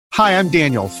Hi, I'm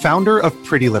Daniel, founder of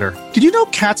Pretty Litter. Did you know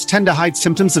cats tend to hide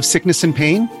symptoms of sickness and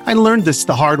pain? I learned this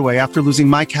the hard way after losing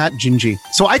my cat, Gingy.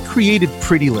 So I created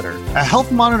Pretty Litter, a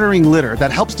health monitoring litter that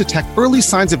helps detect early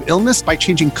signs of illness by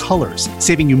changing colors,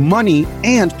 saving you money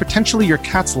and potentially your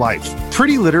cat's life.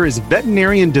 Pretty Litter is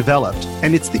veterinarian developed,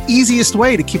 and it's the easiest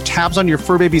way to keep tabs on your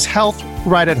fur baby's health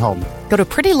right at home. Go to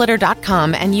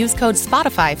prettylitter.com and use code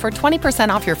SPOTIFY for 20%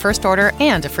 off your first order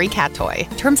and a free cat toy.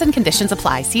 Terms and conditions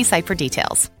apply. See site for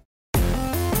details.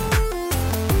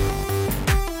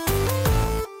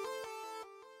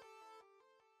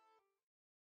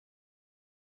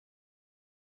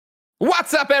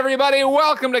 What's up, everybody?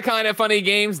 Welcome to Kind of Funny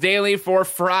Games Daily for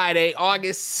Friday,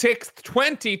 August 6th,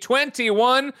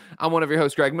 2021. I'm one of your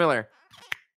hosts, Greg Miller,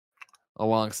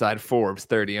 alongside Forbes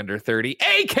 30 Under 30,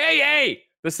 a.k.a.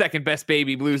 the second best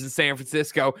baby blues in San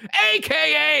Francisco,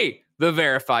 a.k.a. the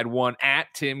verified one at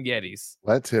Tim Geddes.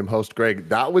 Let Tim host Greg.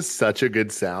 That was such a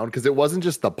good sound because it wasn't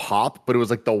just the pop, but it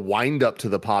was like the wind up to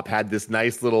the pop had this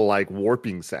nice little like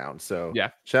warping sound. So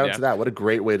yeah, shout out to that. What a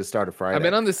great way to start a Friday. I've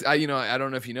been on this, I don't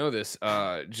know if you know this,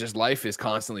 just life is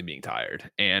constantly being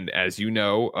tired. And as you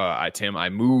know, Tim, I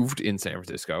moved in San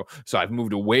Francisco. So I've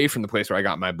moved away from the place where I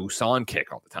got my Busan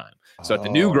kick all the time. So at the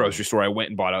new grocery store, I went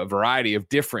and bought a variety of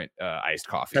different iced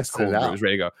coffees, cold brews,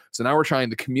 ready to go. So now we're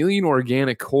trying the Chameleon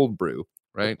Organic Cold Brew,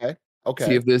 right? Okay.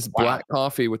 See if this black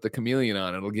coffee with the chameleon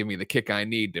on it'll give me the kick I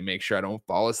need to make sure I don't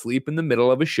fall asleep in the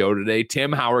middle of a show today.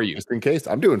 Tim, how are you? Just in case.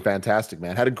 I'm doing fantastic,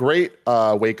 man. Had a great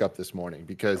wake up this morning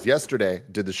because yesterday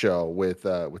did the show with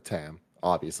Tam.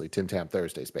 Obviously, Tim Tam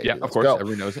Thursdays, baby. Yeah, of course.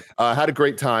 Everyone knows it. Had a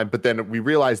great time, but then we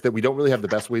realized that we don't really have the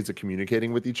best ways of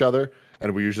communicating with each other.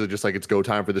 And we usually just like, it's go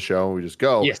time for the show and we just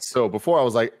go. Yes. So before I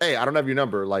was like, hey, I don't have your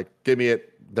number. Like, give me it.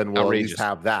 Then we'll at least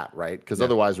have that, right? Because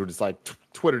otherwise we're just like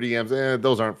Twitter DMs.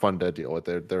 Those aren't fun to deal with.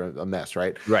 They're a mess,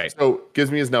 right? Right. So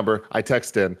gives me his number. I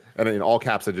text him, and in all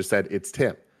caps, I just said, it's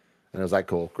Tim. And I was like,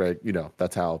 cool, Greg. You know,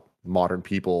 that's how modern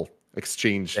people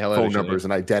exchange phone numbers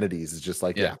and identities. Is just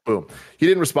like, yeah, boom. He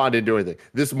didn't respond, didn't do anything.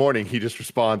 This morning, he just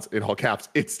responds in all caps,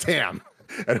 it's Tam.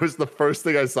 And it was the first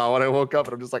thing I saw when I woke up.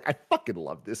 And I'm just like, I fucking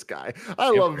love this guy. I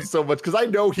love him so much because I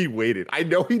know he waited. I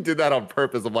know he did that on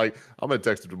purpose. I'm like, I'm going to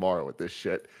text him tomorrow with this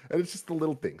shit. And it's just the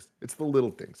little things. It's the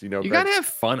little things, you know. You got to have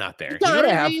fun out there. You got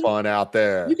to have fun out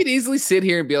there. You could easily sit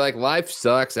here and be like, life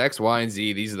sucks, X, Y, and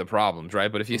Z. These are the problems,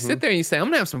 right? But if you sit there and you say, I'm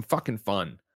going to have some fucking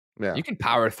fun. Yeah. You can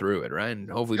power through it, right? And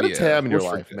hopefully get a Tam in your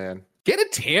life, man. Get a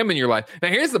Tam in your life. Now,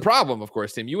 here's the problem, of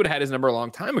course, Tim. You would have had his number a long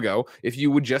time ago if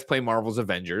you would just play Marvel's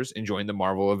Avengers and join the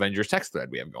Marvel Avengers text thread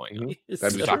we have going on. We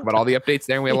talk about all the updates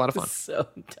there, and we have a lot of fun. So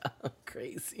dumb,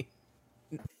 crazy.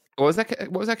 What was that,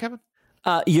 Kevin?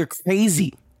 You're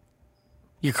crazy.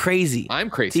 You're crazy. I'm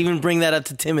crazy. To even bring that up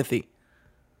to Timothy.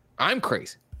 I'm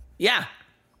crazy. Yeah.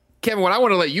 Kevin, what I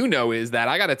want to let you know is that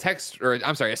I got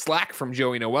a Slack from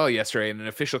Joey Noel yesterday in an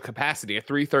official capacity at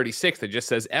 3:36 that just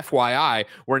says, FYI,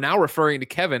 we're now referring to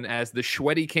Kevin as the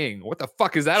Sweaty King. What the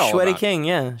fuck is that all about? Sweaty King,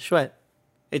 yeah, sweat.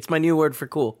 It's my new word for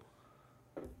cool.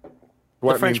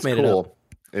 What the French means made cool it up.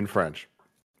 in French,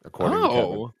 according to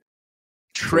Kevin.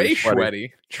 Trey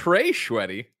Sweaty. Trey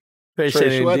Sweaty. Trey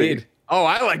Sweaty. Oh,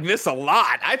 I like this a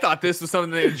lot. I thought this was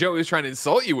something that Joey was trying to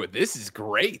insult you with. This is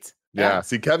great. Yeah,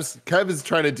 see, Kev is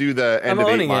trying to do the end of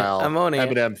 8 Mile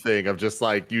Eminem thing of just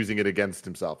like using it against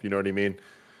himself. You know what I mean?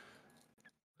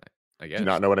 I guess. Do you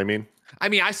not know what I mean? I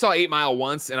mean, I saw 8 Mile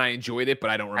once and I enjoyed it, but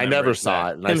I don't remember. I never saw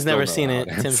it. Tim's never seen it.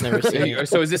 Tim's never seen it.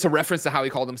 So is this a reference to how he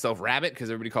called himself Rabbit? Because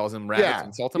everybody calls him Rabbit to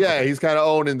insult him? Yeah, he's kind of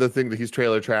owning the thing that he's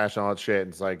trailer trash and all that shit.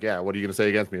 And it's like, yeah, what are you going to say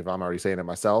against me if I'm already saying it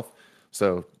myself?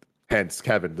 So hence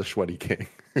Kevin, the Sweaty King.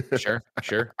 Sure.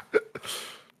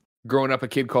 Growing up, a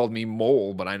kid called me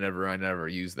Mole, but I never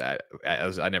used that.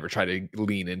 I never tried to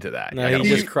lean into that. No, he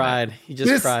just cried. He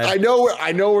just cried. I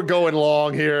know we're going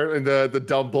long here in the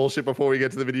dumb bullshit before we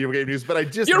get to the video game news, but I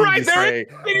just You're right there.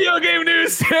 Video game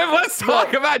news, Tim. Let's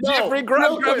talk about Jeffrey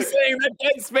Grubb saying that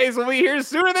Dead Space will be here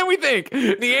sooner than we think.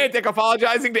 Niantic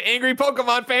apologizing to angry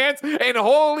Pokemon fans, and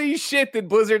holy shit, did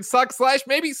Blizzard suck /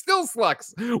 maybe still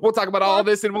sucks. We'll talk about all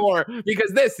this and more because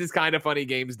this is Kind of Funny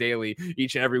Games Daily,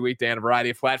 each and every weekday on a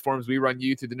variety of platforms. We run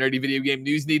you through the nerdy video game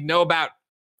news you need to know about.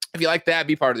 If you like that,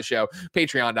 be part of the show.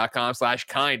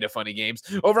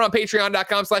 Patreon.com/kindoffunnygames. Over on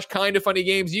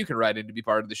Patreon.com/kindoffunnygames, you can write in to be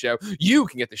part of the show. You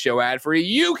can get the show ad free.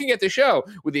 You can get the show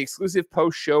with the exclusive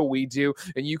post show we do.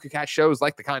 And you can catch shows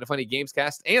like the Kind of Funny Games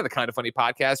Cast and the Kind of Funny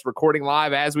Podcast recording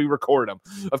live as we record them.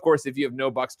 Of course, if you have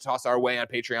no bucks to toss our way on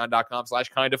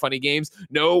Patreon.com/kindoffunnygames,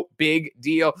 no big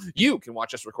deal. You can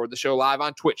watch us record the show live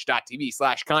on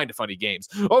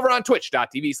Twitch.tv/kindoffunnygames. Over on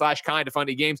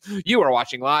Twitch.tv/kindoffunnygames, you are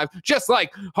watching live just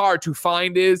like hard to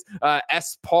find is.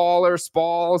 S. Paul or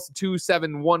Spalls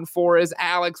 2714 is.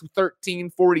 Alex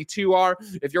 1342R.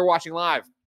 If you're watching live,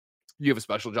 you have a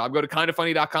special job. Go to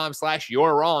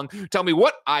kindafunny.com/you're wrong. Tell me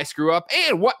what I screw up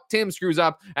and what Tim screws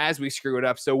up as we screw it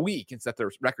up so we can set the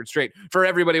record straight for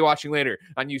everybody watching later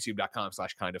on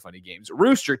youtube.com/kindafunnygames,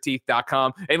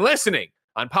 roosterteeth.com, and listening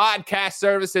on podcast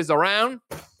services around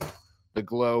the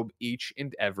globe each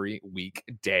and every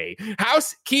weekday.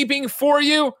 Housekeeping for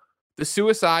you. The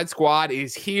Suicide Squad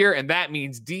is here, and that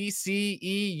means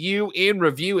DCEU in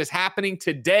review is happening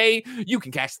today. You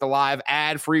can catch the live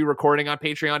ad-free recording on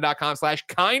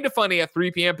patreon.com/kindafunny at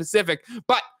 3 p.m. Pacific,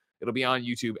 but it'll be on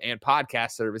YouTube and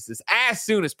podcast services as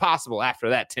soon as possible after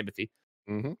that, Timothy.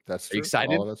 Mm-hmm. That's true. Are you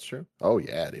excited? Oh, that's true. Oh,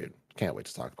 yeah, dude. Can't wait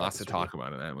to talk about Lots to talk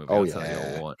about in that movie. Oh,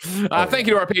 yeah. Thank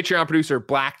you to our Patreon producer,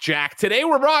 Blackjack. Today,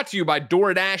 we're brought to you by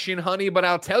DoorDash and Honey, but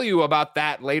I'll tell you about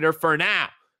that later. For now,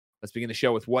 let's begin the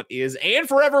show with what is and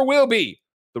forever will be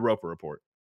the Roper Report.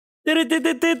 Time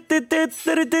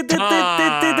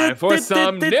for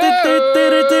some news. 7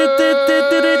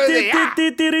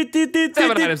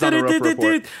 items on the Roper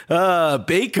Report.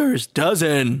 Baker's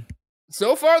dozen.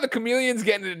 So far, the Chameleon's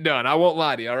getting it done. I won't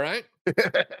lie to you, all right?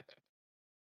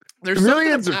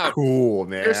 Chameleons are cool,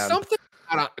 man. There's something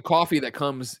about coffee that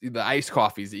comes, the iced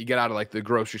coffees that you get out of like the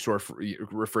grocery store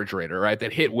refrigerator, right?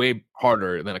 That hit way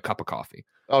harder than a cup of coffee.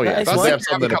 Oh, yeah. If I was have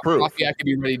something to prove. Coffee, I could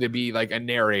be ready to be like a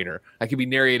narrator. I could be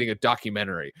narrating a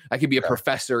documentary. I could be a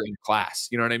professor in class.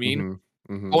 You know what I mean? Mm-hmm.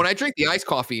 Mm-hmm. But when I drink the iced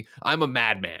coffee, I'm a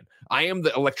madman. I am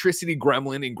the electricity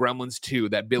gremlin in Gremlins 2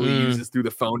 that Billy uses through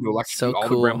the phone to electrocute all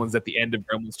the gremlins at the end of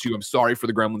Gremlins 2. I'm sorry for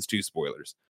the Gremlins 2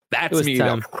 spoilers. That's me.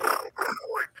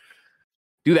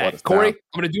 Do that. Corey,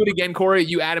 I'm going to do it again, Corey.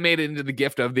 You animated into the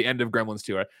gift of the end of Gremlins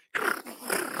 2. Right?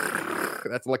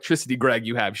 That's electricity, Greg,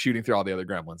 you have shooting through all the other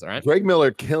gremlins, all right? Greg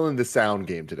Miller killing the sound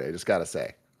game today, just got to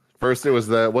say. First, it was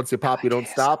the once you pop, you don't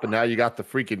stop, and now you got the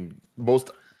freaking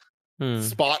most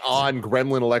spot-on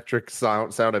gremlin electric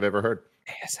sound I've ever heard.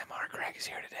 ASMR Greg is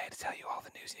here today to tell you all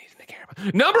the news you need to care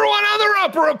about. Number one on the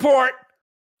Roper Report.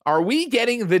 Are we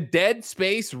getting the Dead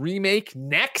Space remake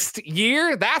next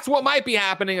year? That's what might be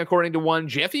happening, according to one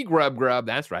Jeffy Grubb.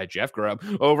 That's right, Jeff Grubb,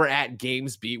 over at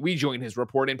GamesBeat. We join his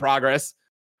report in progress.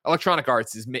 Electronic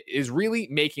Arts is really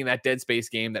making that Dead Space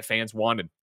game that fans wanted.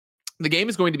 The game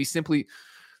is going simply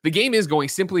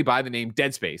by the name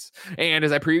Dead Space. And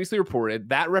as I previously reported,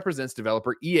 that represents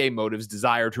developer EA Motive's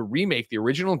desire to remake the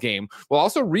original game while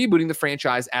also rebooting the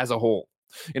franchise as a whole.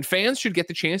 And fans should get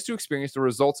the chance to experience the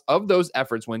results of those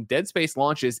efforts when Dead Space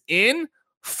launches in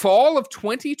fall of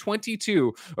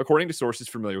 2022, according to sources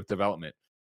familiar with development.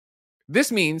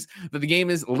 This means that the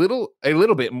game is a little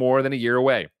bit more than a year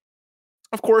away.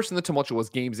 Of course, in the tumultuous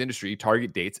games industry,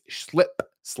 target dates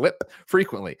slip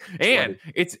frequently. And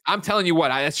I'm telling you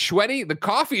what, it's sweaty. The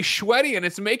coffee is sweaty, and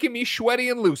it's making me sweaty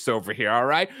and loose over here, all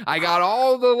right? I got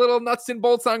all the little nuts and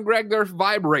bolts on Greg. They're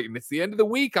vibrating. It's the end of the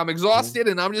week. I'm exhausted,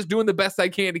 and I'm just doing the best I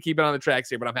can to keep it on the tracks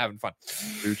here, but I'm having fun.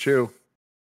 Choo-choo.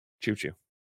 Choo-choo.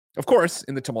 Of course,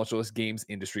 in the tumultuous games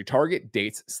industry, target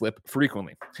dates slip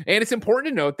frequently. And it's important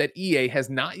to note that EA has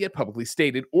not yet publicly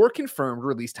stated or confirmed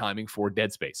release timing for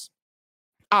Dead Space.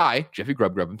 I, Jeffy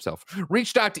Grubb himself,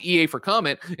 reached out to EA for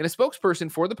comment, and a spokesperson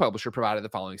for the publisher provided the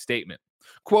following statement.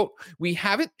 Quote, "We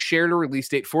haven't shared a release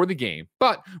date for the game,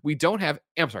 but we don't have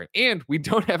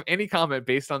any comment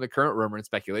based on the current rumor and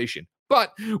speculation.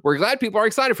 But we're glad people are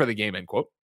excited for the game," end quote.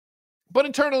 But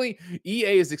internally,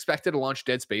 EA is expected to launch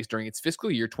Dead Space during its fiscal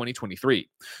year 2023.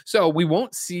 So we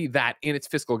won't see that in its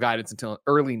fiscal guidance until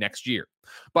early next year.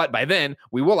 But by then,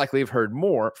 we will likely have heard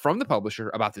more from the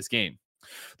publisher about this game.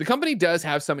 The company does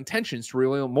have some intentions to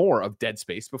reveal more of Dead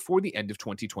Space before the end of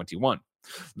 2021.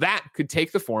 That could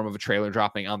take the form of a trailer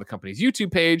dropping on the company's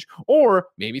YouTube page, or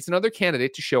maybe it's another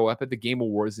candidate to show up at the Game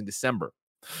Awards in December.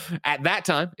 At that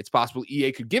time, it's possible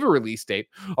EA could give a release date,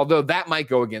 although that might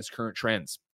go against current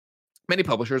trends. Many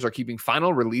publishers are keeping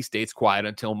final release dates quiet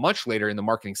until much later in the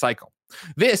marketing cycle.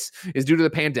 This is due to the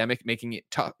pandemic making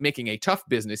a tough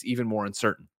business even more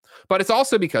uncertain. But it's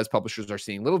also because publishers are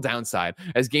seeing little downside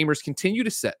as games continue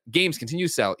to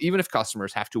sell, even if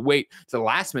customers have to wait to the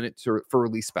last minute for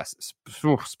release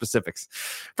specifics.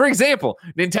 For example,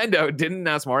 Nintendo didn't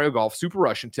announce Mario Golf Super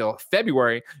Rush until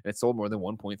February, and it sold more than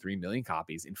 1.3 million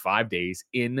copies in 5 days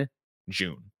in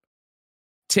June.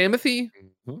 Timothy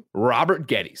Robert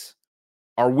Geddes.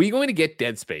 Are we going to get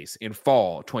Dead Space in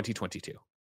fall 2022?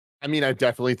 I mean, I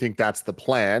definitely think that's the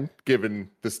plan, given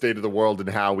the state of the world and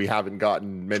how we haven't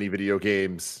gotten many video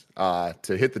games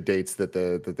to hit the dates that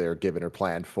they're given or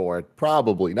planned for.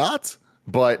 Probably not,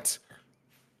 but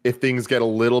if things get a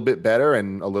little bit better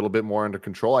and a little bit more under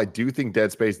control, I do think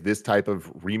Dead Space, this type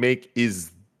of remake,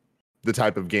 is the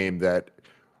type of game that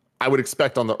I would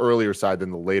expect on the earlier side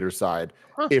than the later side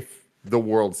if the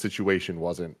world situation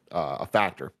wasn't a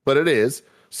factor. But it is.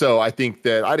 So I think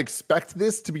that I'd expect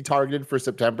this to be targeted for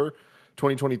September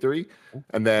 2023.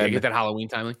 And then get that Halloween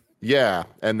timing. Yeah.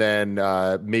 And then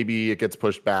maybe it gets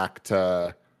pushed back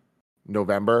to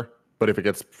November. But if it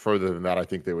gets further than that, I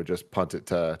think they would just punt it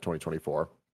to 2024.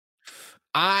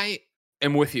 I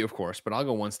am with you, of course, but I'll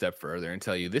go one step further and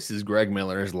tell you this is Greg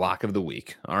Miller's lock of the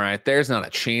week. All right. There's not a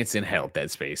chance in hell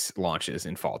Dead Space launches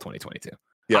in fall 2022.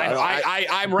 Yeah,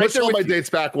 I'm right there with my you. dates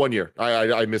back 1 year.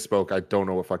 I misspoke. I don't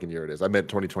know what fucking year it is. I meant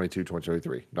 2022,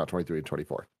 2023, not 23 and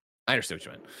 24. I understand what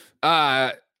you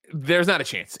meant. There's not a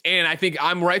chance. And I think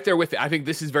I'm right there with it. I think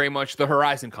this is very much the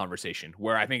Horizon conversation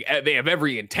where I think they have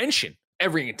every intention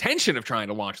of trying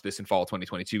to launch this in fall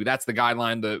 2022. That's the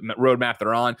guideline, the roadmap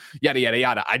they're on, yada, yada,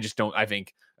 yada. I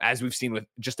think, as we've seen with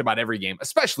just about every game,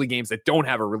 especially games that don't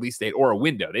have a release date or a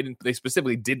window, they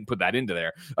specifically didn't put that into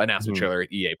their announcement trailer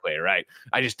at EA Play, right?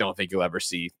 I just don't think you'll ever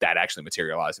see that actually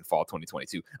materialize in fall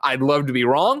 2022. I'd love to be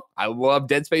wrong. I love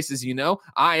Dead Space, as you know.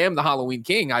 I am the Halloween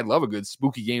king. I'd love a good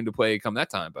spooky game to play come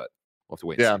that time, but we'll have to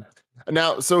wait and see.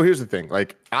 Now, so here's the thing.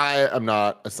 Like, I am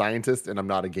not a scientist and I'm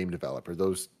not a game developer.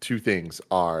 Those two things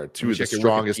are two of the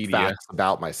strongest facts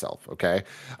about myself, okay?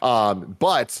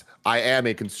 But I am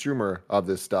a consumer of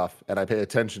this stuff, and I pay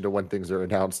attention to when things are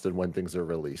announced and when things are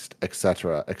released,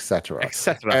 etc., etc.,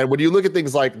 etc. And when you look at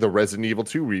things like the Resident Evil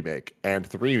 2 remake and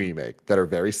 3 remake that are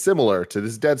very similar to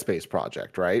this Dead Space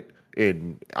project, right?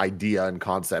 In idea and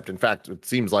concept. In fact, it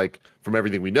seems like from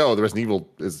everything we know, the Resident Evil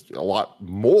is a lot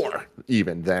more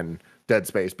even than Dead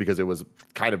Space because it was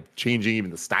kind of changing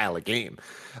even the style of game.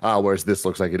 Whereas this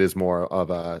looks like it is more of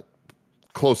a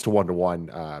close to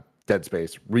one-to-one Dead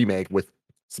Space remake with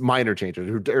minor changes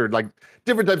or like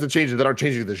different types of changes that aren't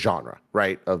changing the genre,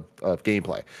 right, of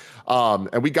gameplay.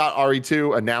 And we got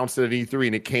RE2 announced at an E3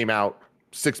 and it came out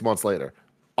 6 months later.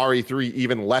 RE3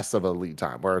 even less of a lead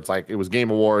time, where it's like it was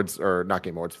Game Awards or not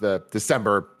Game Awards, the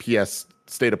December PS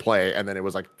State of Play, and then it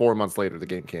was like 4 months later the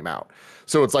game came out.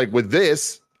 So it's like with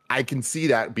this, I can see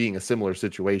that being a similar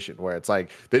situation where it's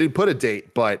like they didn't put a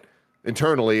date, but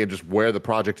internally and just where the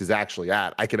project is actually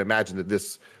at, I can imagine that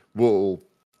this will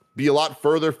be a lot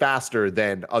further faster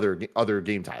than other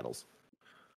game titles.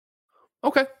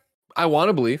 Okay. I want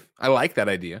to believe. I like that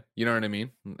idea. You know what I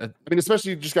mean? I mean,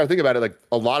 especially you just got to think about it. Like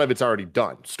a lot of it's already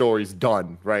done. Story's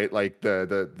done, right? Like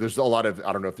there's a lot of,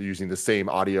 I don't know if they're using the same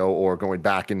audio or going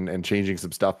back and changing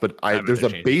some stuff, but there's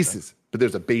a basis. But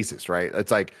there's a basis, right?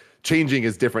 It's like changing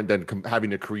is different than having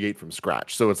to create from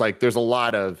scratch. So it's like there's a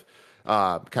lot of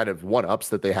kind of one-ups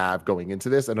that they have going into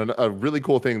this. And a really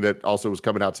cool thing that also was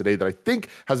coming out today that I think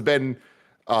has been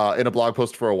in a blog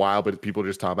post for a while, but people are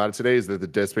just talking about it today, is that the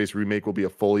Dead Space remake will be a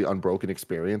fully unbroken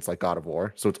experience like God of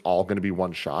War. So it's all going to be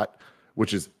one shot,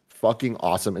 which is fucking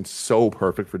awesome and so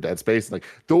perfect for Dead Space. Like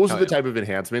those are the type of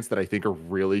enhancements that I think are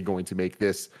really going to make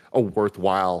this a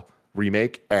worthwhile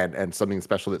remake and something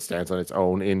special that stands on its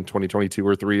own in 2022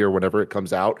 or 3 or whenever it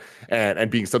comes out, and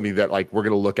being something that like we're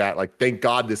going to look at like, thank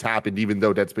God this happened, even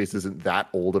though Dead Space isn't that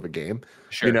old of a game.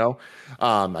 Sure. You know,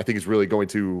 I think it's really going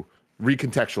to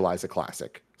recontextualize a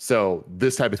classic. So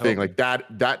this type of thing, like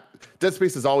that Dead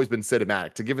Space has always been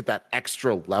cinematic. To give it that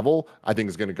extra level, I think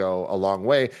is going to go a long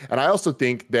way. And I also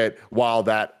think that while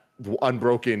that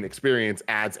unbroken experience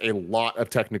adds a lot of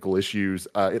technical issues,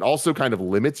 it also kind of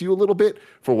limits you a little bit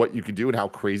for what you can do and how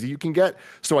crazy you can get.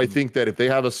 So I think that if they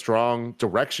have a strong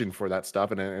direction for that stuff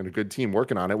and a good team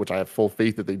working on it, which I have full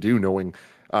faith that they do, knowing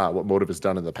what Motive has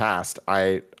done in the past,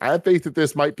 I have faith that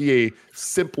this might be a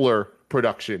simpler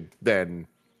production than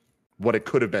what it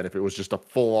could have been if it was just a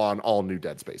full-on all-new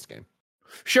Dead Space game.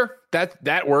 Sure,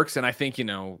 that works, and I think, you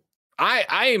know,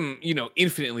 I am, you know,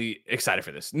 infinitely excited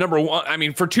for this. Number one, I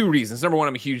mean, for two reasons. Number one,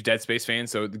 I'm a huge Dead Space fan,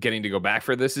 so getting to go back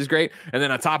for this is great. And then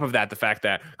on top of that, the fact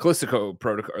that Callisto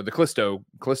protocol, or the Callisto,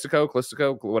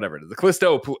 whatever it is, the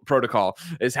Callisto protocol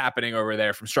is happening over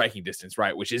there from striking distance,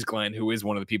 right? Which is Glenn, who is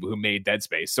one of the people who made Dead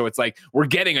Space. So it's like we're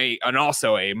getting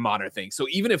also a modern thing. So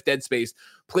even if Dead Space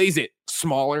plays it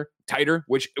smaller, tighter,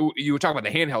 which you were talking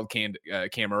about the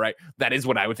handheld camera, right? That is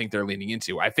what I would think they're leaning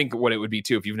into. I think what it would be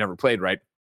too, if you've never played, right?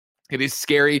 It is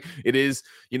scary. It is,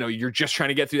 you know, you're just trying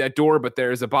to get through that door, but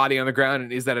there's a body on the ground,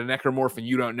 and is that a necromorph? And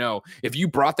you don't know. If you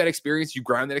brought that experience, you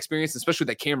ground that experience, especially with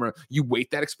that camera, you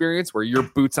weight that experience where your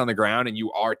boots on the ground and you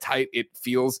are tight. It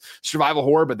feels survival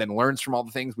horror, but then learns from all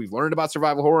the things we've learned about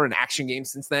survival horror and action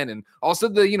games since then. And also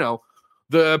the, you know,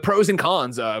 the pros and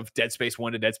cons of Dead Space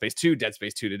 1 to Dead Space 2, Dead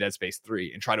Space 2 to Dead Space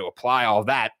 3, and try to apply all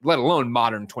that, let alone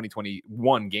modern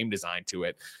 2021 game design to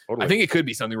it. Totally. I think it could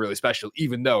be something really special,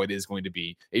 even though it is going to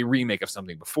be a remake of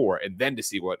something before, and then to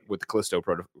see what with the Callisto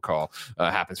Protocol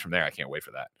happens from there. I can't wait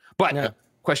for that. But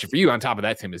question for you on top of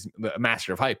that, Tim, is the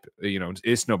master of hype,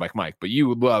 is Snowbike Mike, but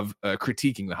you love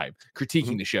critiquing the hype,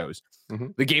 critiquing the shows.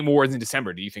 The Game Awards in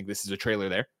December. Do you think this is a trailer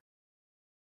there?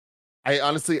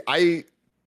 I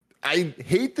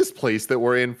hate this place that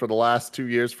we're in for the last 2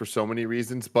 years for so many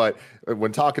reasons, but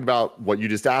when talking about what you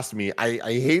just asked me, I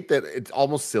hate that it's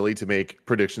almost silly to make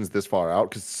predictions this far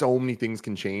out because so many things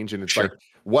can change, and it's like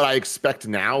what I expect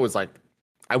now is like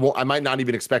I might not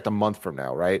even expect a month from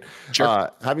now, right?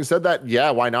 Sure. Having said that, yeah,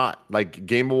 why not? Like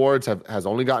Game Awards has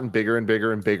only gotten bigger and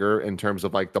bigger and bigger in terms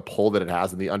of like the pull that it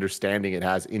has and the understanding it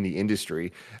has in the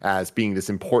industry as being this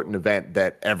important event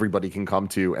that everybody can come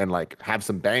to and like have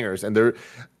some bangers. And they're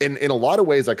in a lot of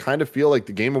ways, I kind of feel like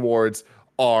the Game Awards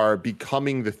are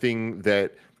becoming the thing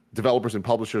that developers and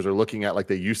publishers are looking at like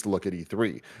they used to look at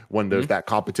E3 when there's that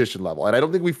competition level. And I don't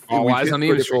think we've hit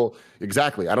critical,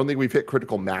 exactly. I don't think we've hit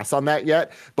critical mass on that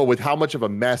yet, but with how much of a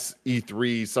mess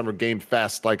E3, Summer Game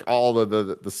Fest, like all of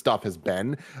the stuff has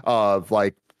been of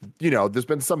like, there's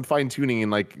been some fine tuning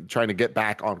and like trying to get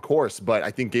back on course, but I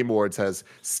think Game Awards has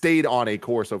stayed on a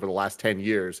course over the last 10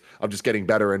 years of just getting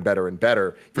better and better and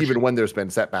better, even when there's been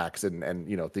setbacks and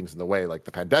things in the way like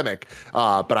the pandemic.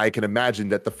 But I can imagine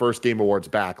that the first Game Awards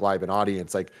back live in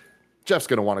audience, like Jeff's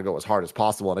going to want to go as hard as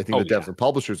possible. And I think the devs and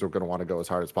publishers are going to want to go as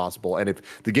hard as possible. And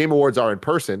if the Game Awards are in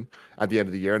person at the end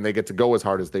of the year and they get to go as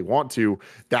hard as they want to,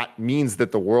 that means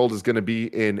that the world is going to be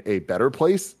in a better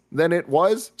place than it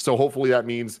was. So hopefully that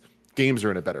means games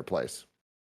are in a better place.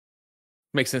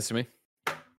 Makes sense to me.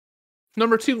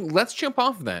 Number 2, let's jump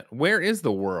off of that. Where is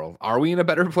the world? Are we in a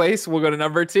better place? We'll go to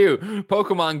number 2.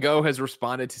 Pokemon Go has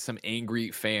responded to some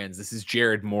angry fans. This is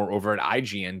Jared Moore over at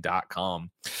IGN.com.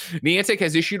 Niantic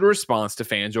has issued a response to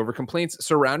fans over complaints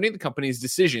surrounding the company's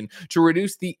decision to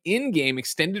reduce the in-game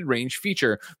extended range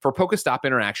feature for Pokestop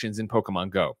interactions in Pokemon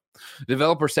Go. The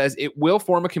developer says it will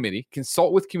form a committee,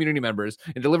 consult with community members,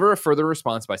 and deliver a further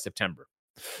response by September.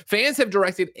 Fans have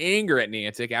directed anger at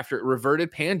Niantic after it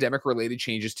reverted pandemic-related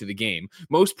changes to the game,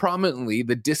 most prominently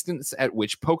the distance at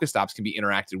which Pokestops can be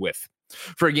interacted with.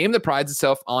 For a game that prides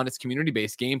itself on its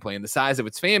community-based gameplay and the size of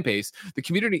its fan base,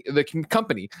 the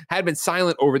company had been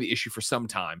silent over the issue for some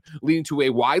time, leading to a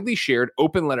widely shared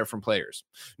open letter from players.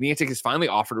 Niantic has finally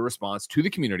offered a response to the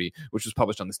community, which was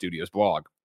published on the studio's blog.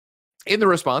 In the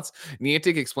response,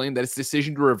 Niantic explained that its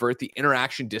decision to revert the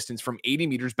interaction distance from 80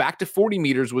 meters back to 40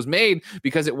 meters was made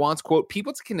because it wants, quote,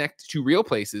 people to connect to real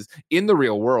places in the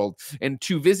real world and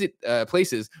to visit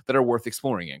places that are worth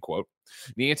exploring, end quote.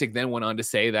 Niantic then went on to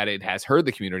say that it has heard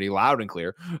the community loud and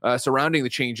clear surrounding the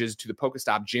changes to the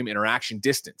Pokestop gym interaction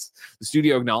distance. The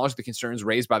studio acknowledged the concerns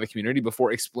raised by the community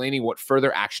before explaining what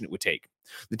further action it would take.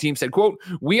 The team said, quote,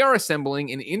 we are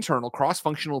assembling an internal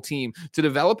cross-functional team to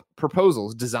develop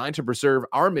proposals designed to preserve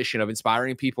our mission of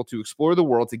inspiring people to explore the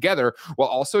world together while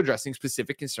also addressing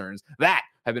specific concerns that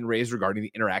have been raised regarding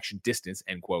the interaction distance,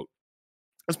 end quote.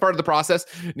 As part of the process,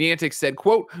 Niantic said,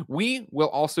 quote, we will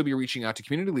also be reaching out to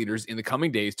community leaders in the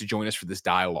coming days to join us for this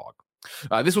dialogue.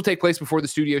 This will take place before the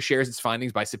studio shares its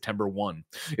findings by September 1.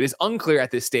 It is unclear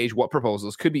at this stage what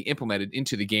proposals could be implemented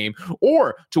into the game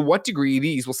or to what degree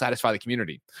these will satisfy the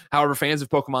community. However, fans of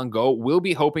Pokemon Go will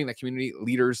be hoping that community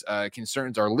leaders'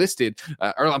 concerns are listened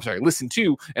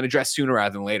to and addressed sooner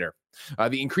rather than later.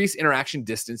 The increased interaction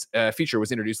distance feature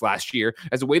was introduced last year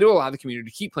as a way to allow the community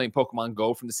to keep playing Pokemon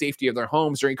Go from the safety of their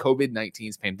homes during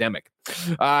COVID-19's pandemic.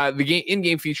 The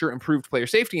in-game feature improved player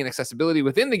safety and accessibility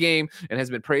within the game and has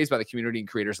been praised by the community and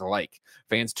creators alike.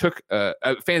 Fans of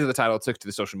the title took to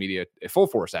the social media full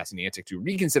force, asking Niantic to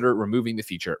reconsider removing the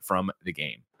feature from the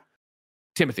game.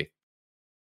 Timothy,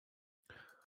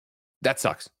 that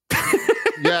sucks.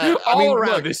 Yeah,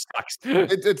 this sucks.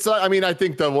 It's. I mean, I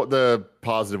think the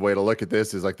positive way to look at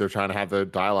this is like they're trying to have the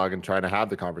dialogue and trying to have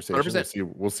the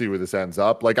conversation. We'll see where this ends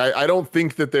up. Like, I don't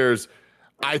think that there's.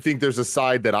 I think there's a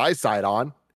side that I side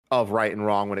on of right and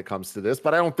wrong when it comes to this,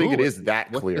 but I don't think it is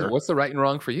that clear. What's the right and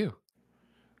wrong for you?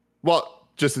 Well,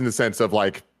 just in the sense of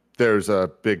like, there's a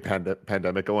big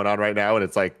pandemic going on right now, and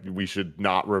it's like we should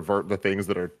not revert the things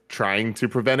that are trying to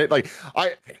prevent it. Like,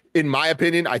 in my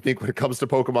opinion, I think when it comes to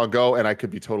Pokemon Go, and I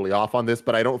could be totally off on this,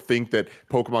 but I don't think that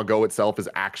Pokemon Go itself is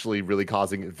actually really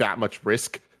causing that much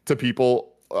risk to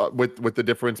people with the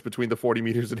difference between the 40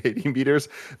 meters and 80 meters.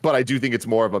 But I do think it's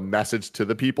more of a message to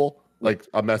the people like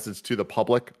a message to the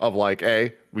public of like,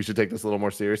 hey, we should take this a little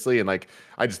more seriously. And like,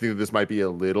 I just think that this might be a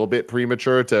little bit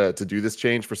premature to do this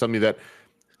change for somebody that,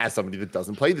 as somebody that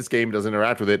doesn't play this game, doesn't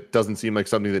interact with it, doesn't seem like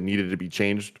something that needed to be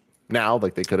changed now.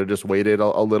 Like they could have just waited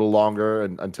a little longer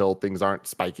until things aren't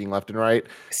spiking left and right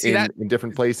in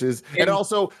different places. And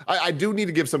also, I do need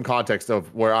to give some context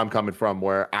of where I'm coming from,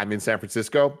 where I'm in San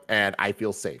Francisco and I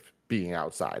feel safe being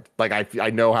outside. Like I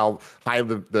know how high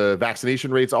the vaccination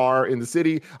rates are in the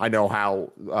city. I know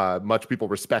how much people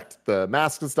respect the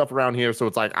masks and stuff around here. So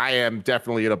it's like I am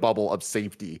definitely in a bubble of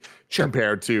safety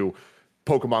compared to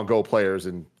Pokemon Go players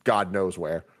and God knows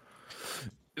where.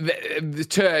 To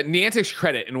Niantic's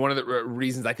credit, and one of the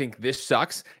reasons I think this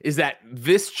sucks is that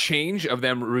this change of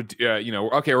them,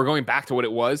 okay, we're going back to what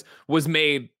it was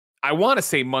made, I want to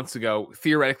say months ago.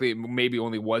 Theoretically, it maybe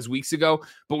only was weeks ago,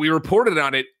 but we reported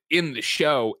on it in the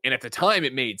show, and at the time,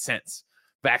 it made sense.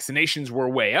 Vaccinations were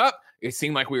way up. It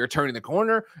seemed like we were turning the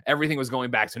corner. Everything was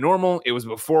going back to normal. It was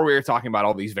before we were talking about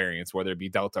all these variants, whether it be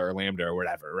Delta or Lambda or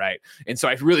whatever, right? And so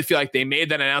I really feel like they made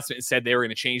that announcement and said they were going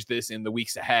to change this in the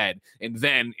weeks ahead. And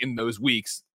then in those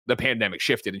weeks, the pandemic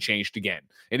shifted and changed again.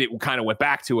 And it kind of went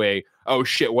back to oh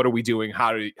shit, what are we doing?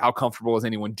 How comfortable is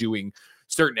anyone doing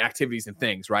certain activities and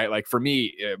things, right? Like for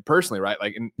me personally, right?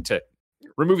 Like to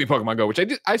removing Pokemon Go, which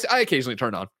I occasionally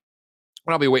turn on.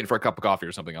 When I'll be waiting for a cup of coffee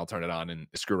or something, I'll turn it on and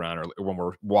screw around. Or when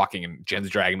we're walking and Jen's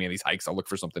dragging me on these hikes, I'll look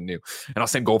for something new. And I'll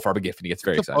send Goldfarb a gift and he gets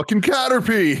very excited. Fucking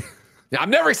Caterpie. Yeah,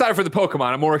 I'm never excited for the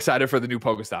Pokemon. I'm more excited for the new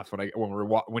Pokestops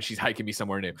when she's hiking me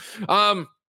somewhere new.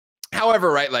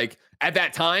 However, right, like at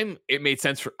that time, it made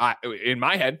sense in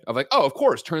my head of like, oh, of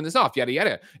course, turn this off, yada,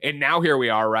 yada. And now here we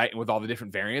are, right? And with all the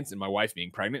different variants and my wife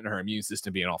being pregnant and her immune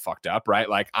system being all fucked up, right?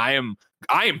 Like I am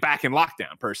back in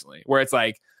lockdown personally, where it's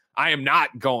like, I am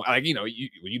not going, like,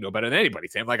 you know better than anybody,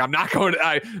 Sam. Like, I'm not going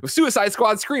to Suicide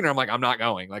Squad screener. I'm like, I'm not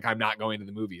going. Like, I'm not going to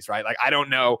the movies, right? Like, I don't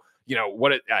know,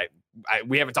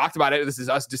 we haven't talked about it. This is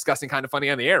us discussing kind of funny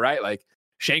on the air, right? Like,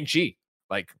 Shang-Chi.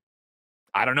 Like,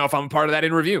 I don't know if I'm a part of that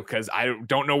in review because I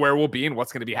don't know where we'll be and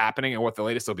what's going to be happening and what the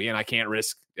latest will be. And I can't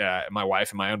risk my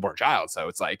wife and my unborn child. So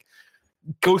it's like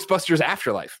Ghostbusters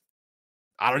Afterlife.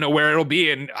 I don't know where it'll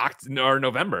be in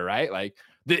November, right? Like,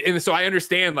 and so I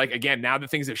understand, like, again, now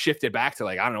that things have shifted back to,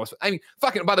 like, I don't know. I mean,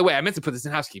 fucking, by the way, I meant to put this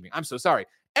in housekeeping. I'm so sorry.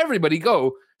 Everybody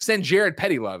go send Jared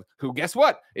Pettylove, who, guess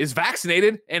what, is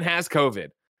vaccinated and has COVID.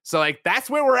 So, like, that's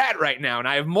where we're at right now. And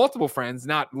I have multiple friends,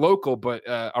 not local, but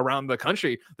around the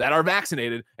country that are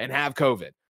vaccinated and have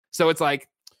COVID. So it's like,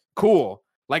 cool.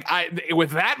 Like,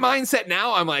 with that mindset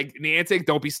now, I'm like, Niantic,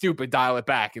 don't be stupid, dial it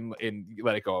back and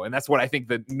let it go. And that's what I think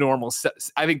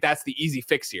I think that's the easy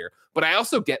fix here. But I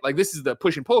also get, like, this is the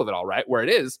push and pull of it all, right? Where it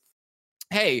is,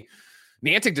 hey,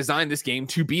 Niantic designed this game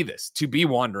to be this, to be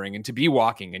wandering and to be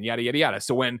walking and yada, yada, yada.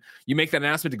 So when you make that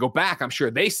announcement to go back, I'm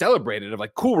sure they celebrated of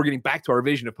like, cool, we're getting back to our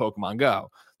vision of Pokemon Go.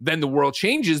 Then the world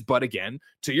changes. But again,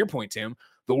 to your point, Tim,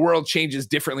 the world changes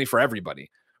differently for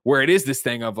everybody. Where it is this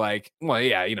thing of like, well,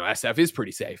 yeah, SF is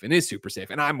pretty safe and is super safe.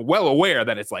 And I'm well aware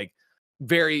that it's like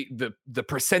the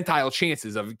percentile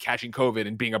chances of catching COVID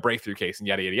and being a breakthrough case and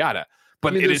yada, yada, yada.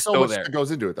 But it is so much there. That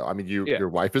goes into it, though. I mean, your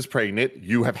wife is pregnant.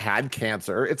 You have had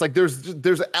cancer. It's like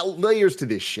there's layers to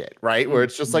this shit, right? Where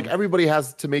it's just like everybody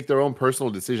has to make their own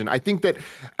personal decision. I think that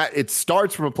it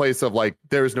starts from a place of like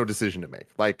there is no decision to make.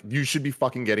 Like you should be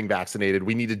fucking getting vaccinated.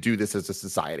 We need to do this as a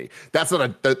society. That's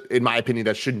not in my opinion,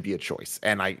 that shouldn't be a choice,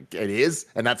 and it is,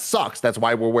 and that sucks. That's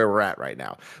why we're where we're at right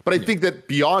now. But I think that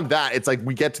beyond that, it's like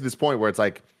we get to this point where it's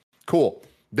like, cool.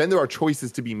 Then there are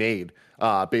choices to be made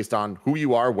based on who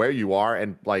you are, where you are,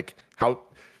 and like how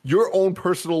your own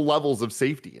personal levels of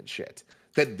safety and shit.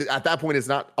 That at that point is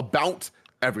not about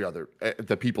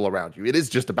the people around you. It is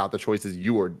just about the choices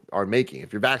you are making.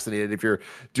 If you're vaccinated, if you're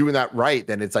doing that right,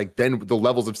 then it's like then the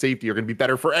levels of safety are going to be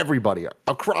better for everybody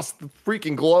across the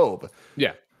freaking globe.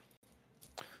 Yeah.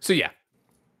 So yeah,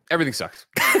 everything sucks.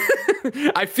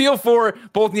 I feel for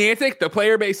both Niantic, the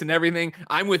player base, and everything.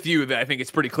 I'm with you that I think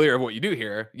it's pretty clear of what you do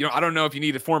here. I don't know if you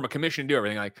need to form a commission, do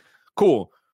everything. Like,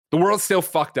 cool. The world's still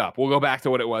fucked up. We'll go back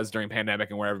to what it was during pandemic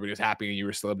and where everybody was happy and you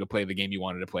were still able to play the game you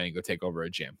wanted to play and go take over a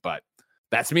gym. But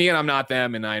that's me and I'm not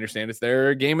them. And I understand it's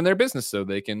their game and their business, so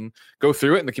they can go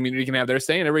through it and the community can have their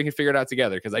say and everybody can figure it out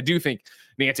together. Because I do think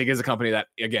Niantic is a company that,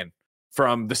 again,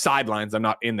 from the sidelines, I'm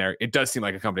not in there, it does seem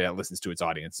like a company that listens to its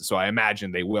audience. So I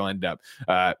imagine they will end up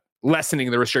lessening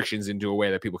the restrictions into a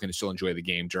way that people can still enjoy the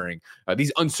game during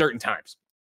these uncertain times.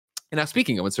 And now,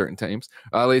 speaking of uncertain times,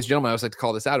 ladies and gentlemen, I always like to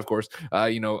call this out, of course.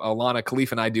 Alana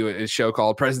Khalif and I do a show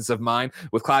called Presence of Mind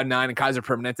with Cloud9 and Kaiser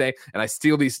Permanente, and I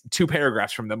steal these 2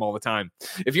 paragraphs from them all the time.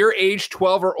 If you're age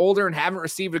 12 or older and haven't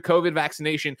received a COVID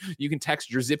vaccination, you can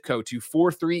text your zip code to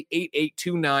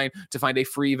 438829 to find a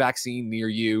free vaccine near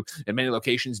you. In many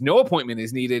locations, no appointment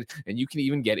is needed, and you can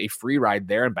even get a free ride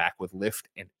there and back with Lyft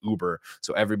and Uber.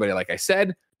 So everybody, like I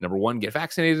said, number 1, get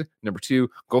vaccinated. Number 2,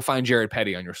 go find Jared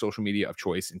Petty on your social media of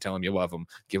choice and tell him you love him.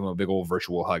 Give him a big old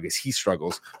virtual hug as he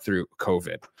struggles through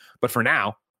COVID. But for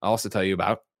now, I'll also tell you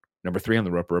about number 3 on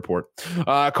the Roper Report.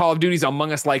 Call of Duty's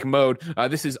Among Us-like mode.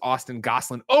 This is Austin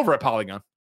Goslin over at Polygon.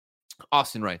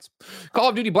 Austin writes, Call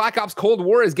of Duty Black Ops Cold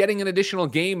War is getting an additional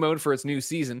game mode for its new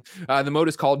season. The mode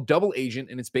is called Double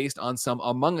Agent, and it's based on some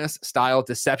Among Us style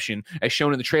deception, as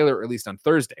shown in the trailer released on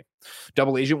Thursday.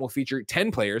 Double Agent will feature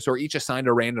 10 players who are each assigned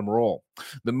a random role.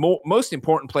 The most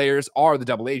important players are the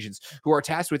Double Agents, who are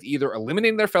tasked with either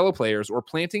eliminating their fellow players or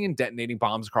planting and detonating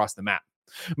bombs across the map.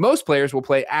 Most players will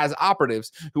play as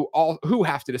operatives who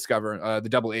have to discover the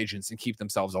double agents and keep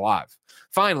themselves alive.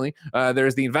 Finally,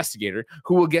 there's the investigator,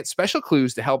 who will get special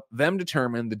clues to help them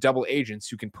determine the double agents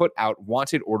who can put out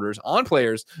wanted orders on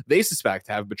players they suspect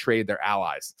have betrayed their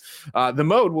allies. The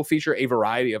mode will feature a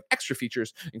variety of extra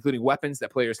features, including weapons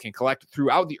that players can collect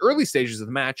throughout the early stages of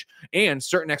the match and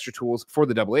certain extra tools for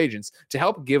the double agents to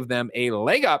help give them a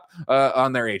leg up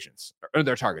on their agents, or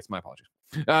their targets, my apologies.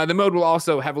 The mode will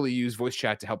also heavily use voice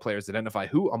chat to help players identify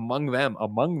who among them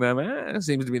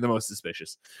seems to be the most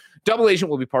suspicious. Double Agent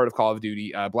will be part of Call of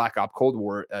Duty Black Ops Cold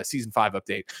War Season 5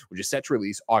 update, which is set to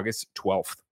release August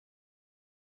 12th.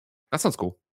 That sounds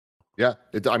cool. Yeah,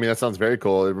 that sounds very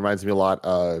cool. It reminds me a lot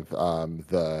of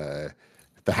the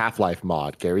Half-Life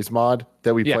mod, Gary's mod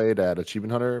that we played at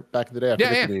Achievement Hunter back in the day. I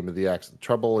forget the name of the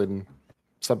Trouble in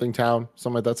something town,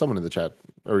 something like that. Someone in the chat,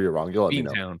 or you're wrong. You'll let me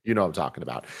know. Town. You know what I'm talking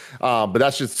about. But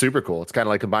that's just super cool. It's kind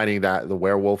of like combining the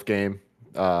werewolf game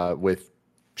with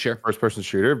first-person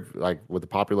shooter, like with the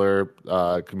popular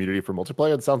community for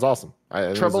multiplayer. It sounds awesome.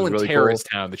 Trouble in really Terrorist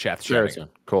Town. The chat's shouting.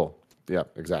 Cool. Yeah,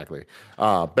 exactly.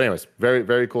 But anyways, very,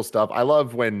 very cool stuff. I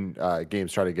love when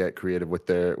games try to get creative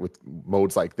with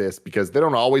modes like this, because they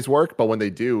don't always work, but when they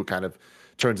do, it kind of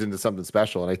turns into something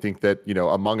special. And I think that,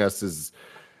 Among Us is.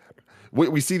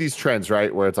 We see these trends,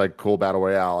 right? Where it's like cool battle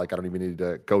royale. Like, I don't even need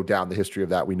to go down the history of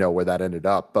that. We know where that ended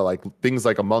up. But like things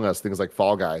like Among Us, things like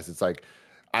Fall Guys, it's like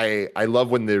I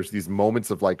love when there's these moments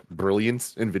of like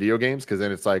brilliance in video games, because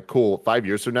then it's like, cool, 5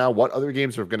 years from now, what other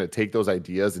games are going to take those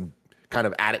ideas and kind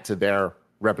of add it to their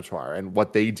repertoire and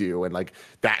what they do, and like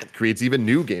that creates even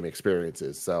new game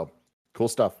experiences. So cool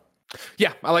stuff.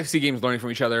 Yeah, I like to see games learning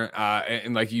from each other.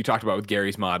 And like you talked about with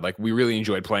Gary's mod, like we really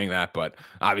enjoyed playing that, but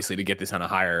obviously to get this on a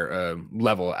higher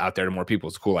level out there to more people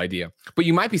is a cool idea. But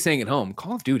you might be saying at home,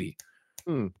 Call of Duty.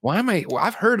 Why am I? Well,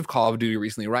 I've heard of Call of Duty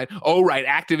recently, right? Oh, right.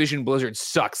 Activision Blizzard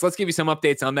sucks. Let's give you some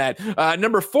updates on that.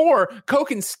 Number 4,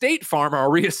 Coke and State Farm are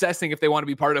reassessing if they want to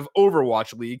be part of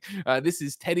Overwatch League. This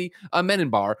is Teddy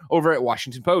Menenbar over at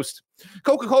Washington Post.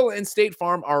 Coca-Cola and State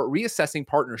Farm are reassessing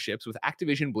partnerships with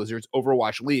Activision Blizzard's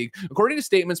Overwatch League, according to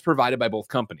statements provided by both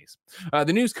companies.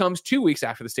 The news comes 2 weeks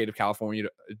after the state of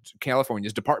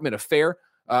California's Department of Fair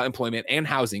Employment and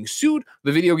Housing sued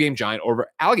the video game giant over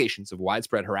allegations of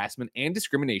widespread harassment and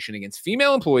discrimination against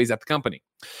female employees at the company.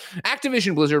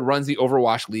 Activision Blizzard runs the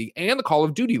Overwatch League and the Call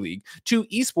of Duty League, 2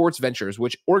 esports ventures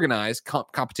which organize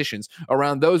competitions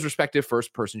around those respective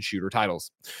first-person shooter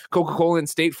titles. Coca-Cola and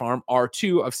State Farm are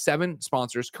 2 of 7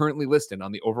 sponsors currently listed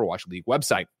on the Overwatch League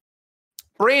website.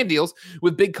 Brand deals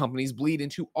with big companies bleed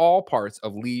into all parts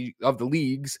of the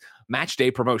league's match day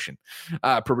production.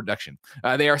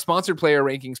 They are sponsored player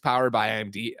rankings powered by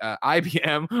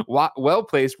IBM,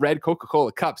 well-placed red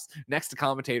Coca-Cola cups next to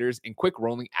commentators, and quick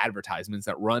rolling advertisements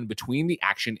that run between the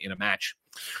action in a match.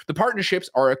 The partnerships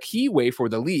are a key way for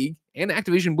the league and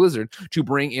Activision Blizzard to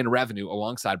bring in revenue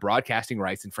alongside broadcasting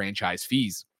rights and franchise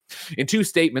fees. In 2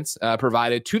 statements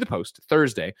provided to the Post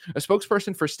Thursday, a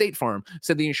spokesperson for State Farm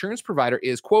said the insurance provider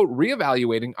is, quote,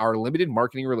 reevaluating our limited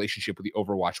marketing relationship with the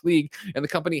Overwatch League, and the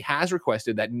company has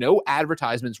requested that no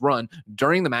advertisements run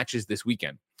during the matches this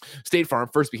weekend. State Farm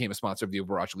first became a sponsor of the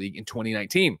Overwatch League in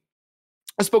 2019.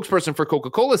 A spokesperson for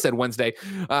Coca-Cola said Wednesday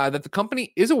that the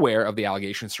company is aware of the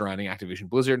allegations surrounding Activision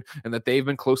Blizzard and that they've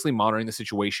been closely monitoring the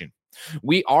situation.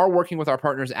 We are working with our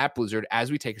partners at Blizzard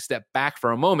as we take a step back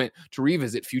for a moment to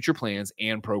revisit future plans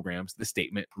and programs, the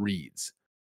statement reads.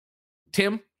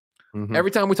 Tim,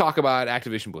 Every time we talk about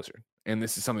Activision Blizzard, and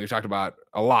this is something we've talked about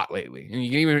a lot lately, and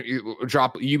you can even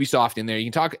drop Ubisoft in there. You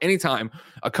can talk anytime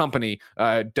a company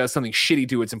does something shitty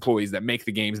to its employees that make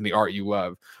the games and the art you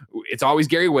love. It's always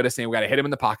Gary Whitta saying we got to hit them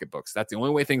in the pocketbooks. That's the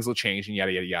only way things will change, and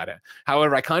yada, yada, yada.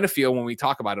 However, I kind of feel when we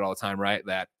talk about it all the time, right,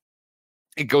 that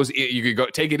you could go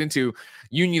take it into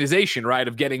unionization, right,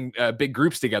 of getting big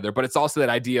groups together. But it's also that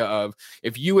idea of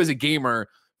if you as a gamer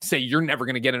say you're never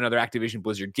going to get another Activision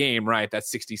Blizzard game, right?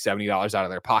 That's $60, $70 out of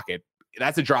their pocket.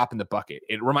 That's a drop in the bucket.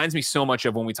 It reminds me so much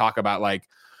of when we talk about like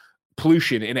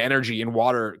pollution and energy and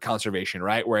water conservation,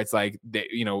 right? Where it's like,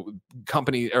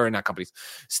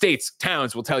 states,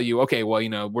 towns will tell you, okay,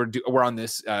 well, we're on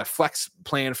this flex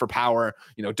plan for power,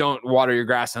 don't water your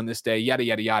grass on this day, yada,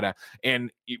 yada, yada.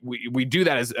 And we do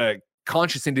that as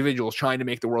conscious individuals trying to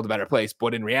make the world a better place,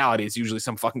 but in reality it's usually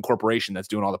some fucking corporation that's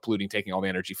doing all the polluting, taking all the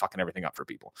energy, fucking everything up for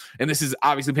people. And this is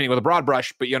obviously painting with a broad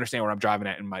brush, but you understand where I'm driving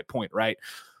at in my point, right?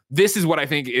 This is what I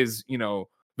think is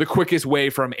the quickest way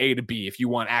from A to B if you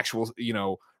want actual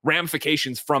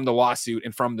ramifications from the lawsuit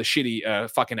and from the shitty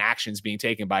fucking actions being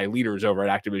taken by leaders over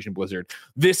at Activision Blizzard.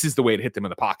 This is the way to hit them in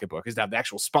the pocketbook, is to have the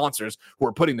actual sponsors who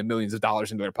are putting the millions of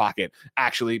dollars into their pocket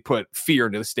actually put fear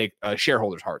into the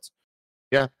shareholders' hearts.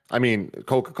 Yeah, I mean,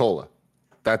 Coca-Cola,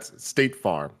 that's State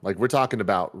Farm. Like, we're talking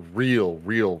about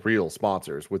real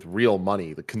sponsors with real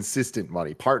money, the consistent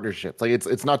money, partnerships. Like,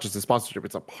 it's not just a sponsorship,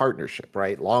 it's a partnership,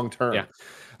 right? Long term. Yeah.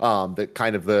 That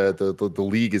kind of the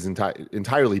league is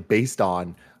entirely based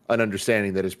on an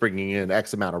understanding that is bringing in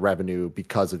X amount of revenue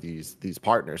because of these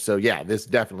partners. So yeah, this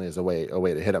definitely is a way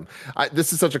to hit them.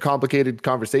 This is such a complicated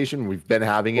conversation. We've been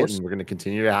having it, and we're going to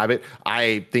continue to have it.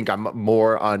 I think I'm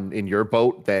more in your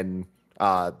boat than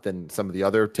some of the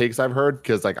other takes I've heard,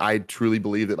 because like I truly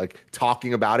believe that like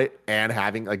talking about it and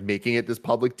having like making it this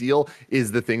public deal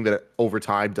is the thing that over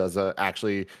time does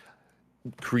actually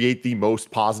create the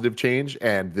most positive change,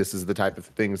 and this is the type of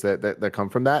things that come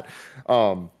from that.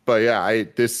 But yeah,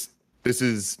 this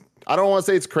is, I don't want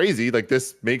to say it's crazy, like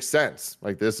this makes sense.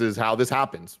 Like this is how this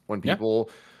happens when people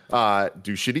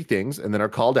do shitty things and then are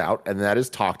called out, and that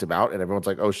is talked about, and everyone's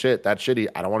like, oh shit, that's shitty,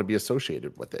 I don't want to be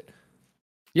associated with it.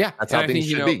 Yeah, that's how things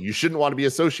should be. You shouldn't want to be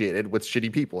associated with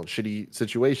shitty people and shitty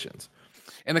situations.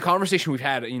 And the conversation we've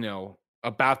had,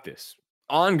 about this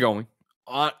ongoing,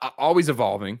 always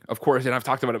evolving, of course. And I've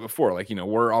talked about it before. Like,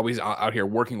 we're always out here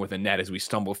working with a net as we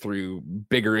stumble through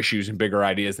bigger issues and bigger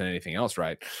ideas than anything else,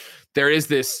 right? There is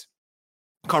this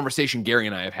conversation Gary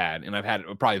and I have had, and I've had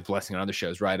probably blessing on other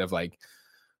shows, right? Of like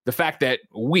the fact that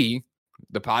we,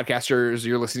 the podcasters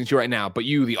you're listening to right now, but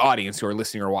you, the audience who are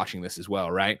listening or watching this as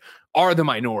well, right, are the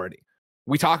minority.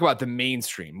 We talk about the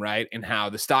mainstream, right, and how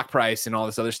the stock price and all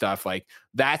this other stuff, like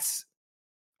that's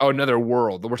another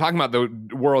world. We're talking about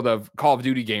the world of Call of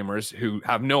Duty gamers who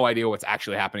have no idea what's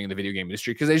actually happening in the video game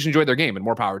industry because they just enjoy their game, and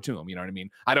more power to them. You know what I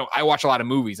mean? I watch a lot of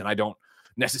movies, and I don't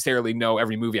necessarily know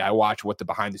every movie I watch what the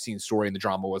behind the scenes story and the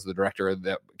drama was, the director,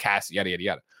 the cast, yada, yada,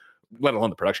 yada, let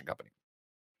alone the production company.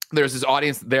 There's this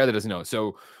audience there that doesn't know.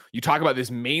 So you talk about this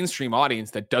mainstream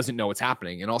audience that doesn't know what's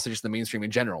happening, and also just the mainstream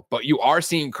in general. But you are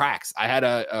seeing cracks. I had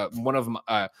one of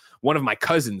my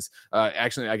cousins,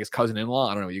 actually, I guess cousin-in-law.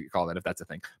 I don't know what you call that if that's a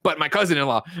thing. But my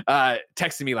cousin-in-law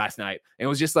texted me last night and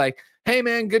was just like, "Hey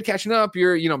man, good catching up.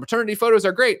 Your maternity photos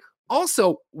are great.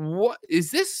 Also, what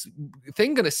is this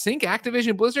thing going to sink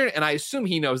Activision Blizzard?" And I assume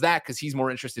he knows that because he's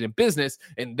more interested in business,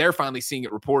 and they're finally seeing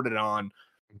it reported on.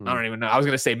 I don't even know. I was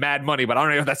going to say Mad Money, but I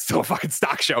don't know if that's still a fucking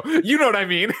stock show. You know what I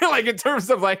mean? Like in terms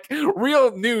of like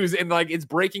real news, and like it's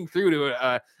breaking through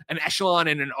to an echelon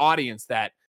and an audience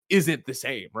that isn't the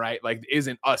same, right? Like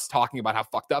isn't us talking about how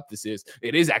fucked up this is.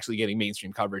 It is actually getting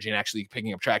mainstream coverage and actually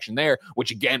picking up traction there,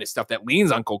 which again is stuff that leans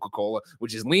on Coca-Cola,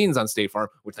 which is leans on State Farm,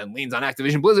 which then leans on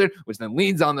Activision Blizzard, which then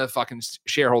leans on the fucking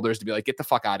shareholders to be like, get the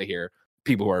fuck out of here,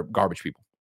 people who are garbage people.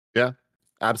 Yeah.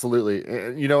 Absolutely.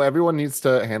 Everyone needs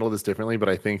to handle this differently, but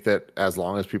I think that as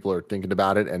long as people are thinking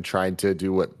about it and trying to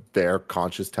do what their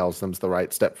conscience tells them is the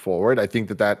right step forward, I think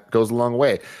that goes a long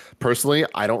way. Personally,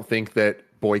 I don't think that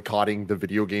boycotting the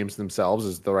video games themselves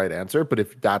is the right answer, but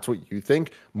if that's what you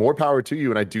think, more power to you.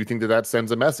 And I do think that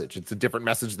sends a message. It's a different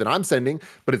message than I'm sending,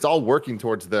 but it's all working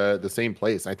towards the same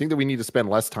place. And I think that we need to spend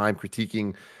less time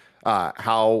critiquing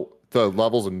how the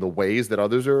levels and the ways that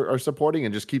others are supporting,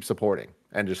 and just keep supporting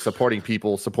and just supporting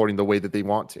people, supporting the way that they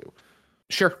want to.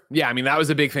 Sure. Yeah. I mean, that was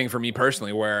a big thing for me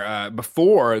personally, where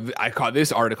before I caught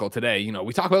this article today,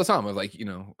 we talk about this all. Of like,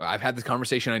 I've had this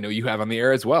conversation, I know you have on the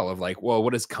air as well, of like, well,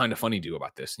 what does Kind of Funny do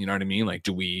about this? You know what I mean? Like,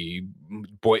 do we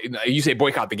you say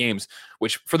boycott the games,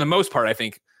 which for the most part, I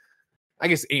think I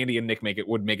guess Andy and Nick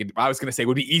would make it. I was gonna say it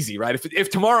would be easy, right? If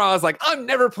tomorrow I was like, I'm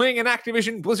never playing an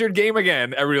Activision Blizzard game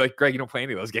again, everybody like, Greg, you don't play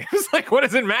any of those games. Like, what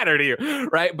does it matter to you,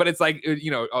 right? But it's like,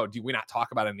 oh, do we not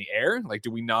talk about it in the air? Like,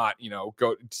 do we not,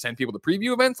 go send people to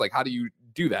preview events? Like, how do you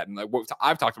do that? And like what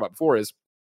I've talked about before is,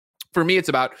 for me, it's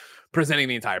about presenting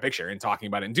the entire picture and talking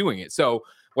about it and doing it. So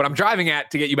what I'm driving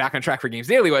at to get you back on track for Games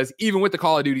Daily was, even with the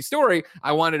Call of Duty story,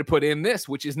 I wanted to put in this,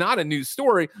 which is not a news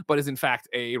story, but is in fact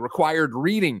a required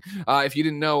reading. If you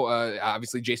didn't know,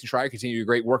 obviously Jason Schreier continued your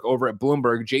great work over at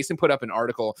Bloomberg. Jason put up an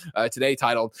article today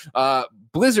titled,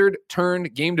 Blizzard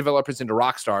turned game developers into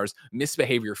rock stars,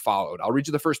 misbehavior followed. I'll read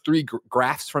you the first three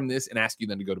graphs from this and ask you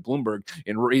then to go to Bloomberg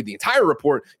and read the entire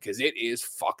report, because it is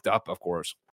fucked up, of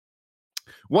course.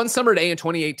 One summer day in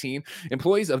 2018,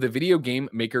 employees of the video game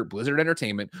maker Blizzard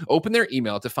Entertainment opened their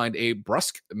email to find a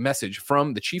brusque message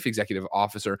from the chief executive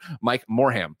officer, Mike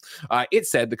Morhaime. It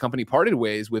said the company parted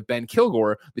ways with Ben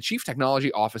Kilgore, the chief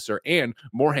technology officer, and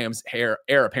Morhaime's heir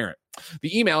apparent.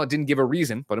 The email didn't give a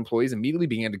reason, but employees immediately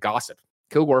began to gossip.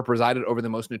 Kilgore presided over the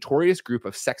most notorious group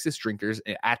of sexist drinkers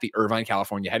at the Irvine,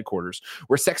 California headquarters,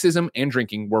 where sexism and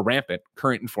drinking were rampant,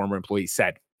 current and former employees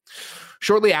said.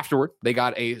 Shortly afterward, they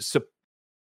got a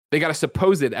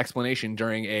supposed explanation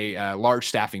during a large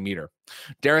staffing meter.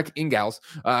 Derek Ingalls,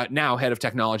 now head of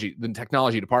technology, the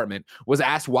technology department, was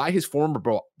asked why his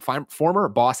former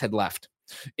boss had left.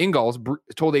 Ingalls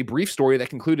told a brief story that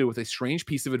concluded with a strange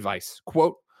piece of advice.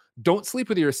 Quote, don't sleep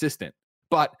with your assistant,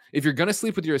 but if you're going to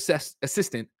sleep with your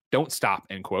assistant, don't stop,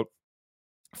 end quote.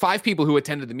 5 people who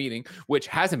attended the meeting, which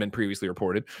hasn't been previously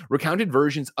reported, recounted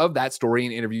versions of that story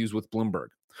in interviews with Bloomberg.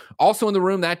 Also in the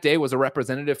room that day was a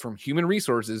representative from Human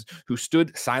Resources who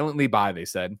stood silently by, they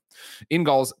said.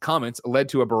 Ingalls' comments led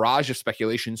to a barrage of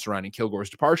speculation surrounding Kilgore's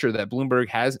departure that Bloomberg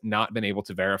has not been able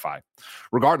to verify.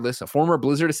 Regardless, a former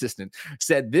Blizzard assistant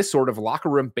said this sort of locker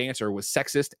room banter was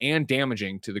sexist and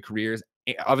damaging to the careers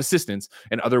of assistants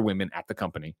and other women at the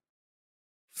company.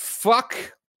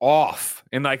 Fuck off.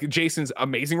 And like Jason's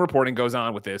amazing reporting goes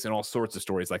on with this and all sorts of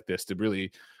stories like this to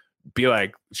really be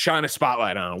like, shine a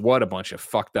spotlight on what a bunch of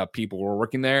fucked up people were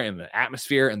working there, and the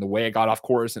atmosphere and the way it got off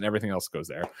course and everything else goes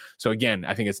there. So again,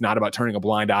 I think it's not about turning a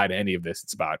blind eye to any of this.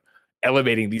 It's about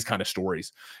elevating these kind of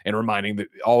stories and reminding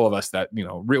all of us that,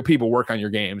 real people work on your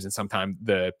games, and sometimes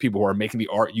the people who are making the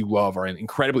art you love are in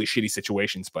incredibly shitty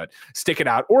situations, but stick it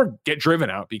out or get driven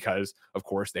out because, of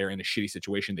course, they're in a shitty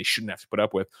situation they shouldn't have to put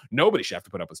up with. Nobody should have to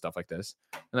put up with stuff like this.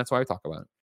 And that's why I talk about it.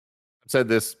 I've said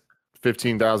this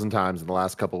 15,000 times in the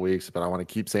last couple of weeks, but I want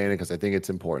to keep saying it because I think it's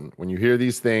important. When you hear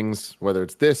these things, whether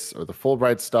it's this or the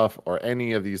Fulbright stuff or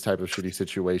any of these type of shitty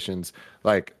situations,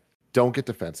 like, don't get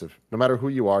defensive. No matter who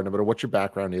you are, no matter what your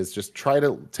background is, just try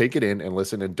to take it in and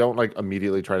listen, and don't like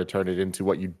immediately try to turn it into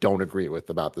what you don't agree with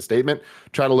about the statement.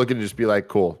 Try to look at it and just be like,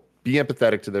 cool, be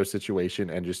empathetic to their situation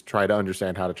and just try to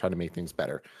understand how to try to make things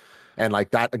better. And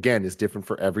like that, again, is different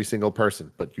for every single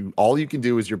person, but all you can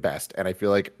do is your best. And I feel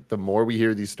like the more we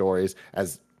hear these stories,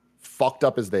 as fucked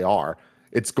up as they are,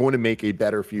 it's going to make a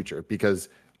better future, because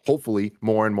hopefully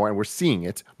more and more, and we're seeing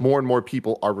it, more and more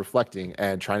people are reflecting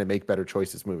and trying to make better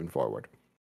choices moving forward.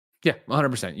 Yeah,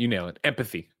 100%. You nail it.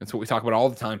 Empathy. That's what we talk about all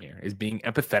the time here, is being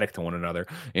empathetic to one another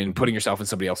and putting yourself in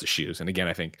somebody else's shoes. And again,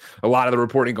 I think a lot of the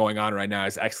reporting going on right now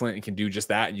is excellent and can do just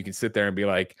that. And you can sit there and be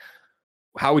like,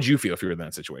 how would you feel if you were in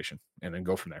that situation? And then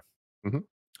go from there. Mm-hmm.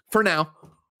 For now,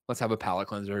 let's have a palate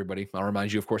cleanser, everybody. I'll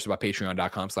remind you, of course, about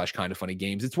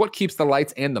patreon.com/kindoffunnygames. It's what keeps the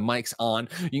lights and the mics on.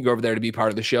 You can go over there to be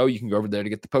part of the show. You can go over there to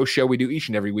get the post show we do each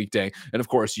and every weekday. And of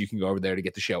course, you can go over there to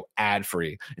get the show ad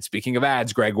free. And speaking of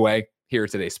ads, Greg Way, here are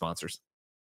today's sponsors.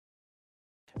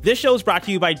 This show is brought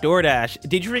to you by DoorDash.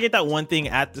 Did you forget that one thing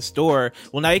at the store?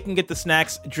 Well, now you can get the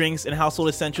snacks, drinks, and household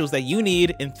essentials that you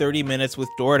need in 30 minutes with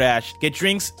DoorDash. Get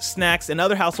drinks, snacks, and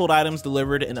other household items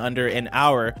delivered in under an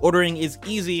hour. Ordering is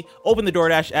easy. Open the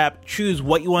DoorDash app, choose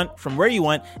what you want from where you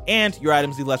want, and your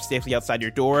items will be left safely outside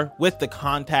your door with the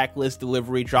contactless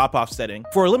delivery drop-off setting.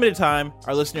 For a limited time,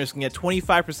 our listeners can get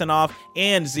 25% off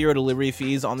and 0 delivery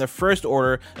fees on their first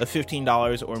order of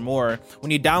 $15 or more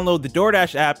when you download the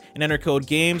DoorDash app and enter code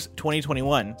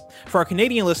GAMES2021. For our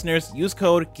Canadian listeners, use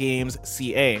code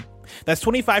GAMESCA. That's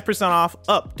 25% off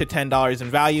up to $10 in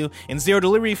value and 0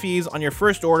 delivery fees on your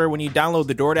first order when you download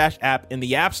the DoorDash app in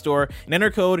the App Store and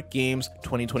enter code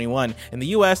GAMES2021 in the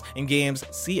US and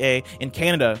GAMESCA in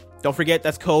Canada. Don't forget,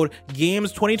 that's code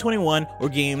GAMES2021 or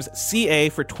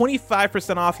GAMESCA for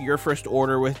 25% off your first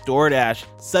order with DoorDash.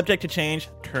 Subject to change,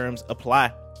 terms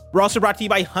apply. We're also brought to you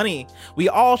by Honey. We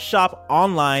all shop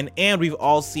online, and we've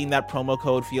all seen that promo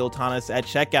code feel taunt at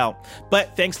checkout.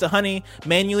 But thanks to Honey,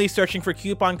 manually searching for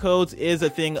coupon codes is a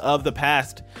thing of the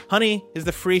past. Honey is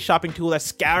the free shopping tool that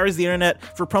scours the internet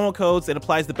for promo codes and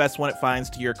applies the best one it finds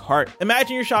to your cart.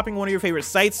 Imagine you're shopping one of your favorite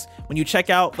sites. When you check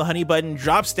out, the Honey button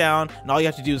drops down, and all you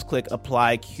have to do is click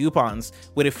Apply Coupons.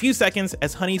 Wait a few seconds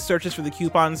as Honey searches for the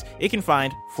coupons it can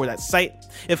find for that site.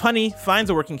 If Honey finds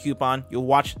a working coupon, you'll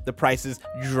watch the prices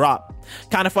drop.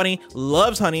 Kinda Funny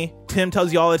loves Honey. Tim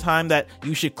tells you all the time that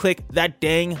you should click that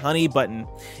dang Honey button.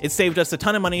 It saved us a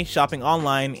ton of money shopping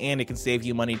online, and it can save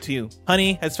you money too.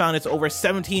 Honey has found its over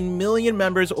 17 million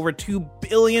members, over $2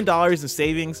 billion in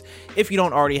savings. If you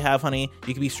don't already have Honey,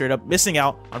 you could be straight up missing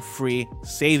out on free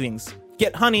savings.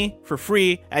 Get Honey for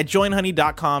free at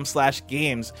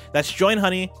joinhoney.com/games. That's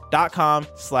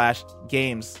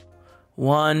joinhoney.com/games.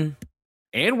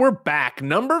 And we're back.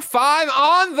 Number 5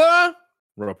 on the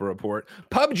Roper Report.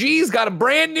 PUBG's got a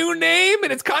brand new name,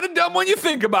 and it's kind of dumb when you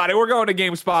think about it. We're going to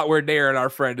GameSpot, where Darren, our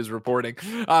friend, is reporting.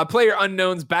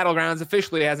 PlayerUnknown's Battlegrounds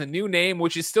officially has a new name,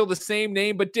 which is still the same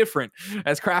name but different,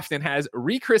 as Krafton has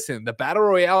rechristened the Battle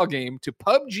Royale game to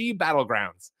PUBG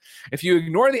Battlegrounds. If you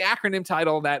ignore the acronym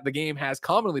title that the game has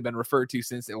commonly been referred to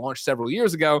since it launched several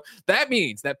years ago, that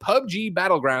means that PUBG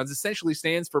Battlegrounds essentially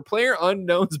stands for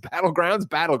PlayerUnknown's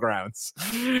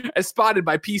Battlegrounds. As spotted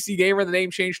by PC Gamer, the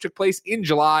name change took place in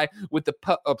July, with the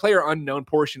PlayerUnknown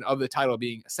portion of the title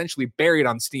being essentially buried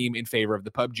on Steam in favor of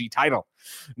the PUBG title.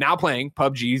 Now playing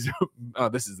PUBG's,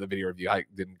 this is the video review, I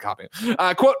didn't copy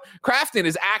it. Quote, Krafton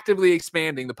is actively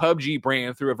expanding the PUBG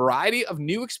brand through a variety of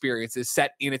new experiences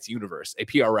set in its universe, a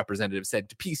PR representative said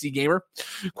to PC Gamer.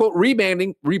 Quote,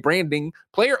 rebranding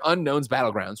PlayerUnknown's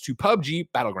Battlegrounds to PUBG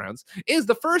Battlegrounds is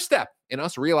the first step in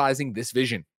us realizing this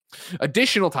vision.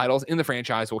 Additional titles in the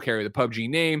franchise will carry the PUBG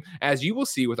name, as you will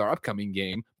see with our upcoming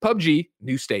game, PUBG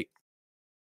New State.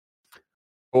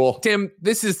 Cool. Tim,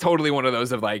 this is totally one of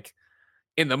those of like,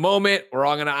 in the moment, we're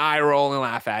all going to eye roll and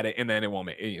laugh at it, and then it won't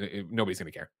nobody's going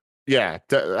to care. Yeah,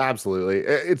 absolutely.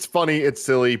 It's funny, it's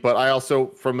silly, but I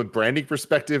also, from a branding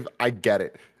perspective, I get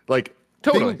it. Like,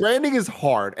 totally. Branding is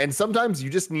hard, and sometimes you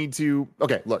just need to.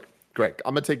 Okay, look, Greg,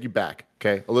 I'm gonna take you back.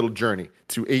 Okay, a little journey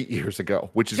to 8 years ago,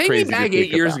 which is crazy. Take me back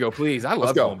 8 years ago, please. I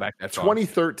love going back that far.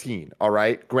 2013. All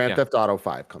right, Grand Theft Auto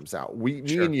 5 comes out. Me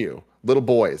and you, little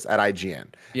boys at IGN.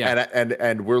 Yeah.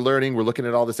 And we're learning. We're looking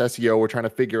at all this SEO. We're trying to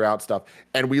figure out stuff,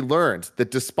 and we learned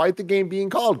that despite the game being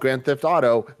called Grand Theft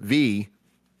Auto V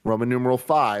Roman numeral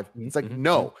 5, it's like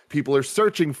no, people are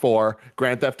searching for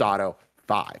Grand Theft Auto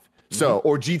 5. So,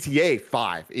 or GTA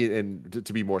 5,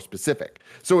 to be more specific.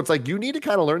 So it's like you need to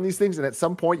kind of learn these things, and at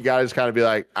some point you gotta just kind of be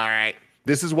like, all right,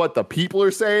 this is what the people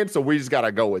are saying, so we just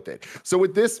gotta go with it. So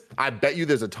with this, I bet you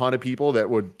there's a ton of people that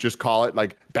would just call it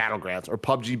like Battlegrounds or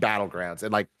PUBG Battlegrounds,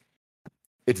 and like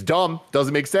it's dumb,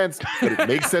 doesn't make sense, but it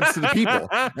makes sense to the people.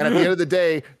 And at the end of the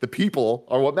day, the people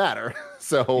are what matter.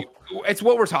 So it's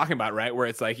what we're talking about, right? Where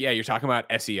it's like, yeah, you're talking about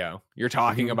SEO. You're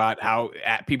talking about how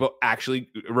people actually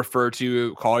refer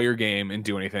to, call your game and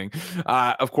do anything.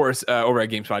 Of course, over at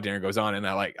GameSpot, Darren goes on, and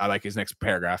I like his next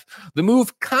paragraph. The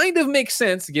move kind of makes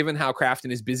sense given how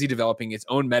Krafton is busy developing its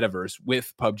own metaverse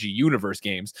with PUBG Universe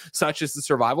games, such as the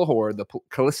Survival Horde, the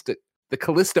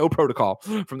Callisto Protocol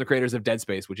from the creators of Dead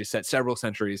Space, which is set several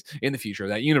centuries in the future of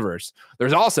that universe.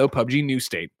 There's also PUBG New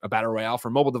State, a battle royale for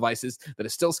mobile devices that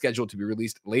is still scheduled to be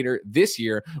released later this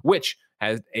year, which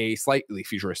has a slightly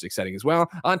futuristic setting as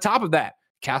well. On top of that,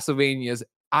 Castlevania's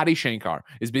Adi Shankar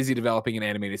is busy developing an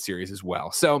animated series as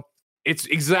well. So it's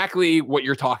exactly what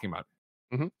you're talking about.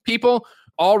 People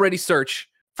already search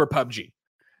for PUBG.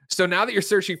 So now that you're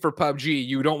searching for PUBG,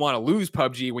 you don't want to lose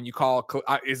PUBG when you call.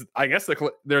 I guess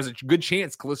there's a good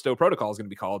chance Callisto Protocol is going to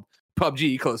be called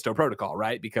PUBG Callisto Protocol,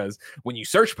 right? Because when you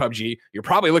search PUBG, you're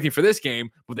probably looking for this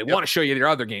game, but they want to show you their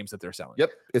other games that they're selling.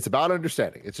 Yep, it's about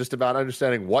understanding. It's just about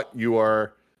understanding what you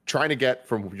are trying to get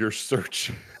from your search.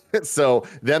 So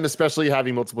them especially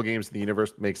having multiple games in the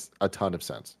universe makes a ton of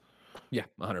sense. Yeah,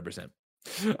 100%.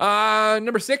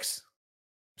 Number 6.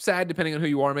 Sad, depending on who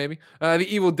you are, maybe. The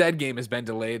Evil Dead game has been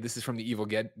delayed. This is from the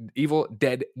Evil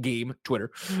Dead game Twitter.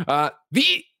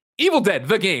 The Evil Dead,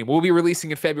 the game, will be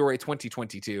releasing in February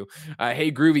 2022.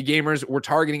 Hey, groovy gamers, we're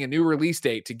targeting a new release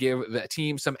date to give the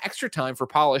team some extra time for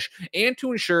polish and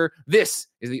to ensure this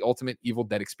is the ultimate Evil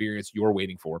Dead experience you're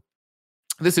waiting for.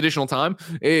 This additional time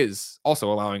is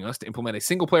also allowing us to implement a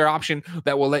single-player option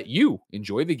that will let you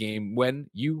enjoy the game when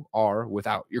you are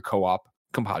without your co-op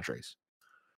compadres.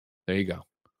 There you go.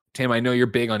 Tim, I know you're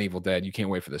big on Evil Dead. You can't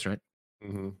wait for this, right?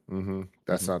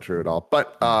 That's not true at all.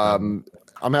 But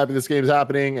I'm happy this game's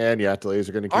happening, and yeah, delays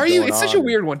are going to keep Are you? going It's on. such a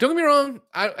weird one. Don't get me wrong.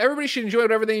 Everybody should enjoy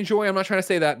whatever they enjoy. I'm not trying to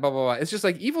say that. Blah blah blah. It's just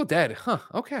like Evil Dead. Huh?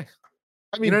 Okay.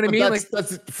 I mean, you know what I mean?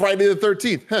 That's Friday the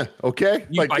 13th. Huh? Okay.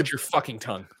 You bite your fucking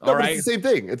tongue. No, but it's the same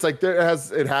thing. It's like it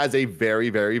has a very,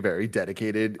 very, very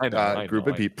dedicated group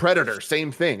of people. Predator,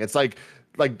 same thing. It's like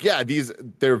yeah,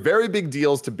 they're very big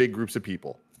deals to big groups of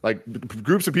people. Like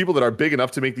groups of people that are big enough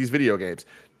to make these video games.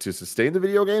 To sustain the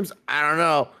video games, I don't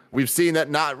know. We've seen that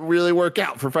not really work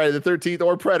out for Friday the 13th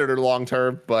or Predator long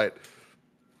term, but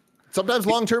sometimes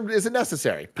long term isn't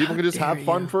necessary. People can just have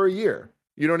fun for a year.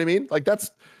 You know what I mean? Like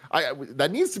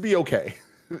that needs to be okay.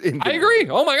 I agree.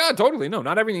 Oh my God, totally. No,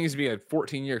 not everything needs to be a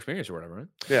 14-year experience or whatever, right?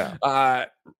 Yeah.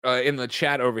 In the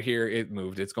chat over here, it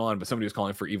moved. It's gone, but somebody was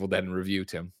calling for Evil Dead in review,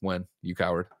 Tim. When? You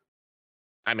coward.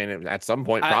 I mean, at some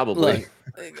point, probably.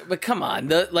 But come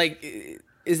on.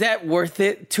 Is that worth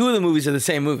it? 2 of the movies are the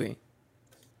same movie.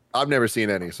 I've never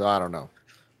seen any, so I don't know.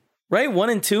 Right? 1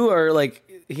 and 2 are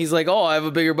like, he's like, oh, I have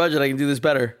a bigger budget. I can do this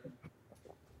better.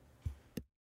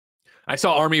 I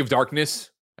saw Army of Darkness.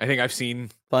 I think I've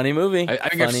seen funny movie. I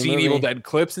think I've seen Evil Dead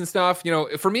clips and stuff. You know,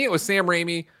 for me, it was Sam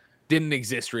Raimi. Didn't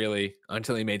exist really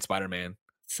until he made Spider-Man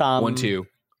 1, 2,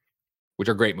 which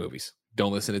are great movies.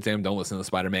 Don't listen to Tim. Don't listen to the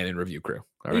Spider-Man in review crew.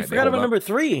 All right, you forgot about number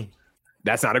 3.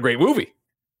 That's not a great movie.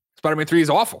 Spider-Man 3 is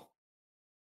awful.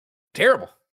 Terrible.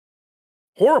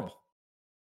 Horrible.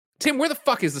 Tim, where the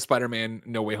fuck is the Spider-Man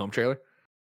No Way Home trailer?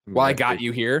 While I got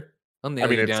you here,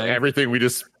 it's everything we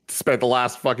just spent the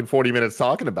last fucking 40 minutes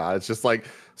talking about. It's just like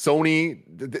Sony.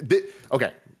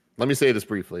 Okay, let me say this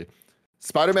briefly.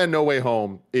 Spider-Man No Way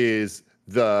Home is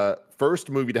the first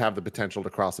movie to have the potential to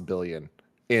cross $1 billion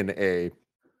in a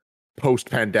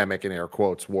post-pandemic, in air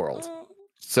quotes, world.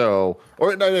 So,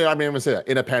 I'm going to say that,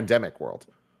 in a pandemic world.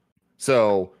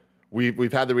 So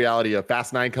we've had the reality of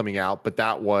Fast 9 coming out, but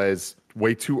that was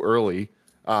way too early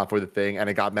for the thing, and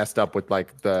it got messed up with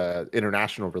like the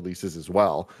international releases as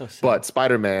well. But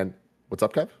Spider-Man, what's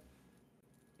up, Kev?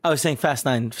 I was saying Fast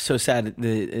 9, so sad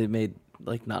it made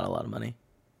like not a lot of money,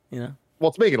 you know? Well,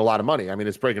 it's making a lot of money. I mean,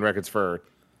 it's breaking records for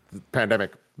the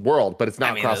pandemic world, but it's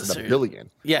not crossing $1 billion.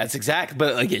 Yeah, it's exact,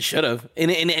 but like it should have. In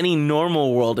any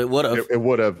normal world, it would have. It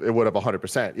would have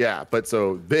 100%. Yeah, but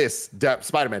so this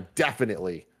Spider-Man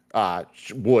definitely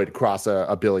would cross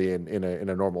 $1 billion in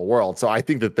a normal world. So I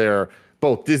think that they're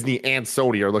both Disney and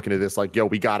Sony are looking at this like, yo,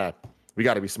 we gotta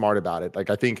be smart about it. Like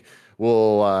I think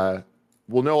we'll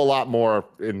know a lot more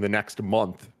in the next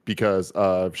month because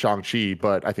of Shang-Chi,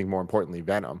 but I think more importantly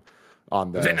Venom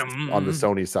on the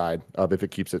Sony side of if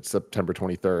it keeps its September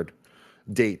 23rd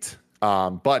date.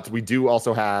 But we do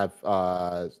also have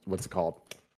what's it called?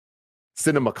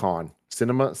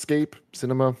 CinemaScape,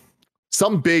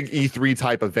 some big E3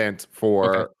 type event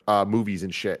for movies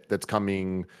and shit that's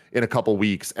coming in a couple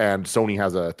weeks, and Sony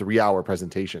has a 3-hour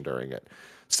presentation during it.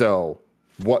 So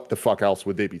what the fuck else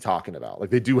would they be talking about? Like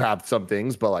they do have some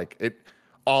things, but like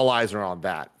all eyes are on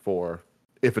that for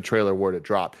if a trailer were to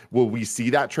drop. Will we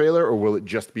see that trailer, or will it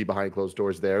just be behind closed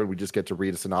doors there and we just get to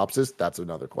read a synopsis? That's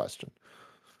another question.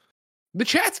 The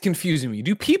chat's confusing me.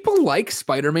 Do people like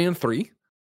Spider-Man 3?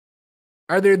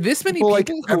 Are there this many people like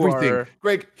who everything? are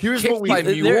Greg, here's what we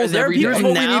here's what we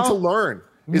need to learn.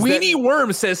 Weenie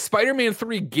Worm says Spider-Man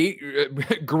 3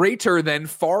 greater than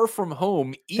Far From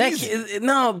Home. Easy.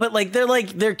 No, but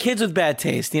they're kids with bad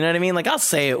taste. You know what I mean? Like I'll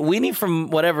say it. Weenie from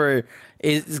whatever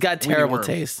has got terrible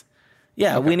taste.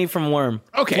 Yeah, Weenie from Worm.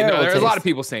 Okay, terrible no, there's taste. a lot of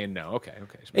people saying no. Okay.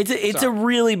 It's a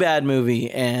really bad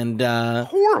movie and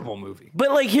horrible movie.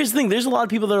 But like, here's the thing: there's a lot of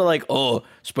people that are like, "Oh,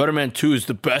 Spider-Man 2 is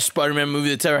the best Spider-Man movie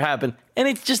that's ever happened," and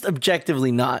it's just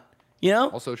objectively not. You know?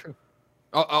 Also true.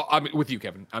 I'm with you,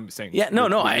 Kevin. I'm saying. Yeah, no,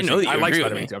 I know that you I like agree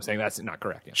with Spider-Man me. 2. I'm saying that's not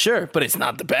correct. Yeah. Sure, but it's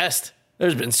not the best.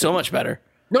 There's been so much better.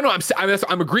 No,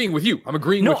 I'm agreeing with you. I'm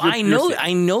agreeing. No, with your,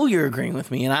 I know you're agreeing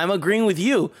with me, and I'm agreeing with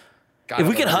you. God, if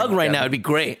we could hug right now, it'd be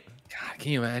great. God,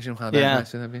 can you imagine how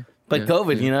nice that'd be? But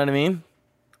COVID, you know what I mean?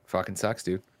 Fucking sucks,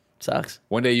 dude. Sucks.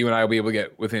 One day you and I will be able to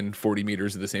get within 40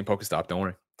 meters of the same Pokestop. Don't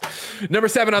worry. Number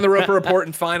 7 on the Roper Report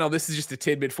and final. This is just a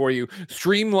tidbit for you.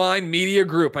 Streamline Media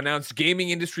Group announced gaming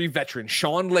industry veteran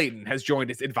Sean Layton has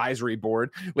joined its advisory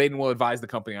board. Layton will advise the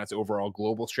company on its overall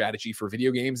global strategy for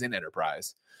video games and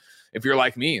enterprise. If you're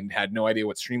like me and had no idea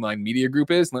what Streamline Media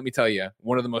Group is, let me tell you,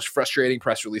 one of the most frustrating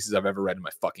press releases I've ever read in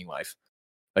my fucking life.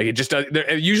 Like it just does.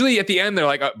 Usually at the end, they're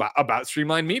like about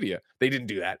Streamline Media. They didn't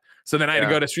do that. So then I had to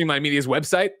go to Streamline Media's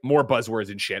website, more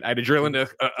buzzwords and shit. I had to drill into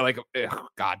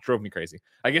God, drove me crazy.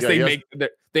 I guess they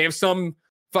have some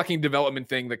fucking development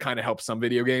thing that kind of helps some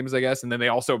video games, I guess. And then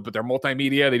but they're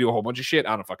multimedia. They do a whole bunch of shit.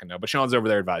 I don't fucking know. But Sean's over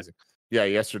there advising. Yeah,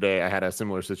 yesterday I had a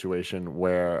similar situation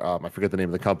where I forget the name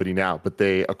of the company now, but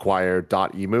they acquired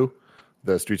 .emu,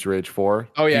 the Streets of Rage 4.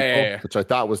 Oh, yeah. Which I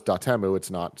thought was .temu.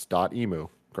 It's not. It's .emu,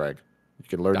 Greg. You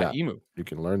can learn that. .emu. You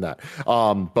can learn that.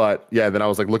 But yeah, then I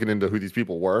was like looking into who these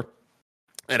people were.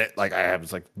 And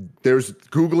there's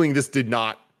Googling this did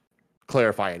not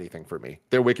clarify anything for me.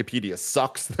 Their Wikipedia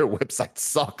sucks. Their website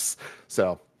sucks.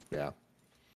 So, yeah.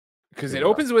 Because it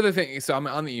opens with a thing. So I'm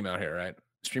on the email here, right?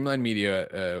 Streamline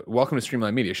Media, welcome to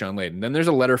Streamline Media, Sean Layden. Then there's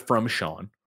a letter from Sean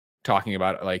talking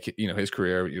about his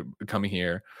career coming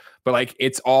here. But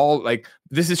it's all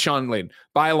this is Sean Layden.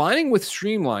 By aligning with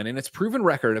Streamline and its proven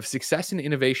record of success and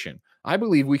innovation, I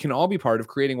believe we can all be part of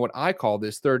creating what I call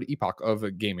this third epoch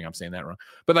of gaming. I'm saying that wrong.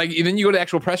 But then you go to the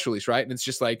actual press release, right? And it's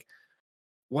just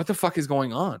what the fuck is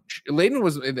going on? Layden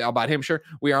was about him. Sure.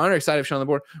 We are on our side of Sean on the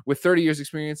board with 30 years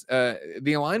experience.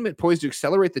 The alignment poised to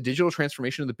accelerate the digital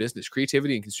transformation of the business,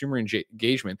 creativity, and consumer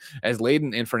engagement as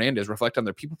Layden and Fernandez reflect on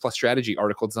their People Plus strategy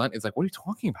article design. It's what are you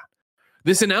talking about?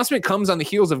 This announcement comes on the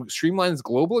heels of Streamline's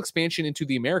global expansion into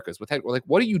the Americas.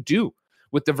 What do you do?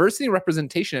 With diversity and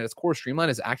representation at its core, Streamline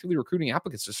is actively recruiting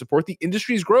applicants to support the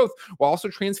industry's growth while also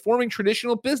transforming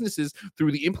traditional businesses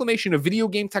through the implementation of video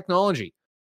game technology.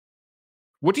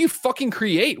 What do you fucking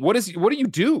create? What do you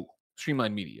do?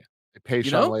 Streamline Media. They pay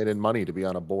Sean Layden money to be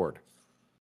on a board.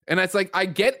 And it's I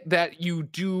get that you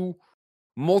do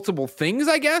multiple things,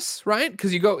 I guess, right?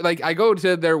 Because you go, I go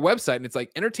to their website and it's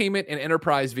entertainment and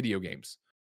enterprise video games.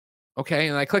 Okay.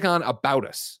 And I click on About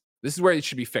Us. This is where it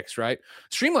should be fixed, right?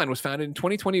 Streamline was founded in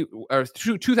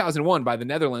 2001 by the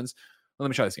Netherlands. Let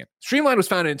me try this again. Streamline was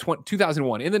founded in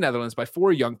 2001 in the Netherlands by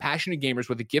 4 young, passionate gamers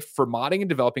with a gift for modding and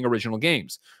developing original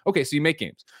games. Okay, so you make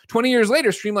games. 20 years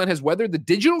later, Streamline has weathered the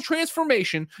digital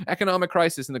transformation, economic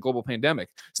crisis, and the global pandemic.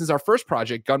 Since our first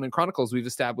project, Gunman Chronicles, we've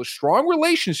established strong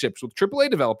relationships with AAA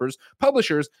developers,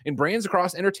 publishers, and brands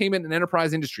across entertainment and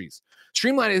enterprise industries.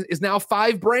 Streamline is now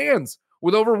 5 brands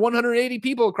with over 180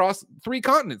 people across 3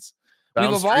 continents.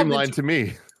 Sounds streamlined to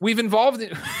me. We've evolved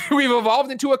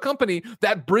into a company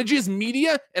that bridges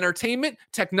media, entertainment,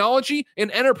 technology,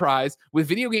 and enterprise with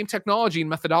video game technology and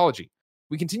methodology.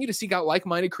 We continue to seek out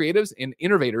like-minded creatives and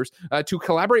innovators to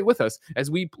collaborate with us as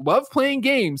we love playing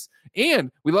games and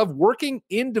we love working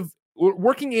in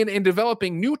and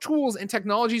developing new tools and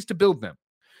technologies to build them.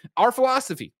 Our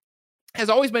philosophy has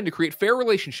always been to create fair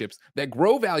relationships that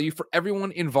grow value for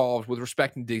everyone involved with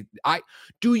respect to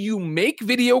do you make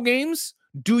video games?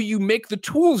 Do you make the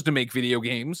tools to make video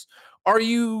games?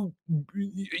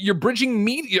 You're bridging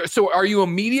media? So are you a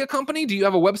media company? Do you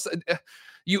have a website?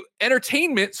 You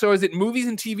entertainment? So is it movies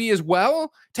and TV as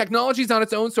well? Technology's on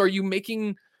its own. So are you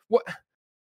making what?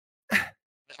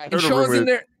 I heard a rumor in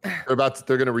there. They're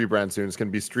going to rebrand soon. It's going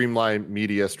to be Streamline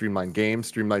Media, Streamline Games,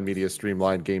 Streamline Media,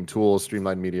 Streamline Game Tools,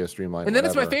 Streamline Media, Streamline. And then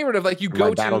it's my favorite of you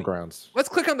go to Battlegrounds. Let's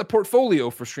click on the portfolio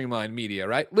for Streamline Media,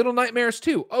 right? Little Nightmares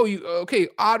 2. Oh, okay?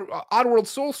 Oddworld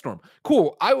Soulstorm.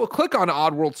 Cool. I will click on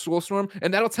Oddworld Soulstorm,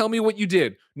 and that'll tell me what you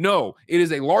did. No, it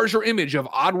is a larger image of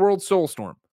Oddworld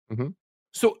Soulstorm. Mm-hmm.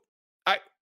 So,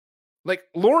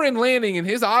 Lauren Lanning and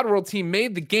his Oddworld team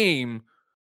made the game,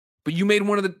 but you made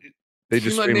one of the. They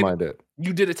just streamlined it.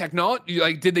 You did a technology,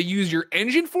 did they use your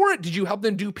engine for it? Did you help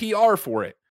them do PR for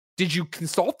it? Did you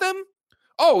consult them?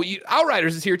 Oh,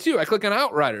 Outriders is here too. I click on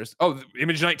Outriders. Oh,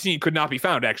 image 19 could not be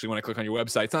found actually when I click on your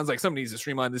website. Sounds like somebody needs to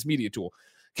streamline this media tool.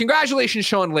 Congratulations,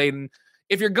 Sean Layden.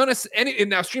 If you're going to,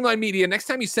 now Streamline Media, next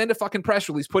time you send a fucking press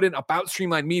release, put in about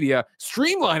Streamline Media,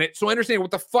 streamline it so I understand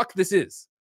what the fuck this is.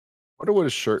 I wonder what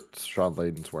his shirt Sean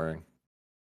Layden's wearing.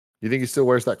 You think he still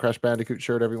wears that Crash Bandicoot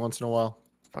shirt every once in a while?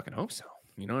 Fucking hope so.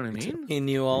 You know what I mean? He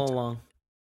knew all along.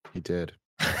 He did.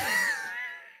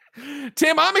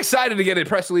 Tim, I'm excited to get a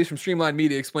press release from Streamline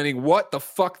Media explaining what the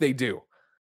fuck they do.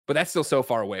 But that's still so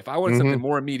far away. If I wanted something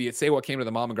more immediate, say what came to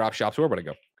the mom and grop shops, where would I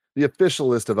go? The official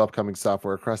list of upcoming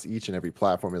software across each and every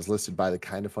platform is listed by the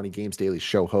Kinda Funny Games Daily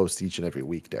show hosts each and every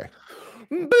weekday.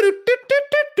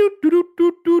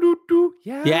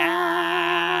 Yeah.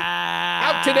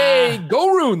 Out today, Go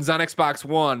Runes on Xbox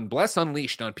One, Bless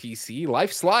Unleashed on PC,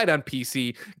 Life Slide on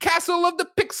PC, Castle of the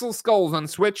Pixel Skulls on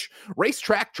Switch,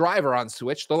 Racetrack Driver on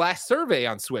Switch, The Last Survey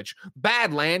on Switch,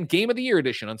 Badland Game of the Year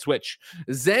Edition on Switch,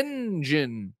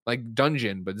 Zenjin, like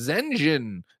Dungeon, but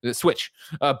Zenjin, Switch,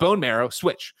 Bone Marrow,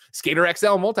 Switch, Skater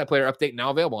XL multiplayer update now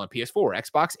available on PS4,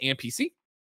 Xbox, and PC.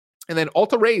 And then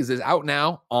Alta Raise is out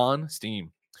now on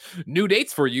Steam. New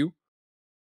dates for you.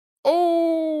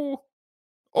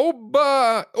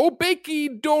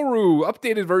 Obeki Doru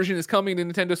updated version is coming to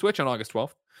Nintendo Switch on August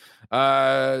 12th.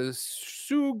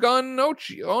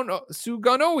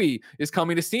 Suganoi is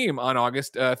coming to Steam on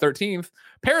August 13th.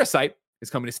 Parasite is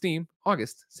coming to Steam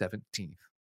August 17th.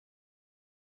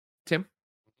 Tim,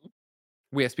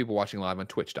 we ask people watching live on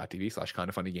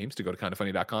twitch.tv/kindoffunnygames to go to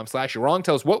kindoffunny.com/wrong.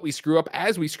 Tell us what we screw up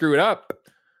as we screw it up,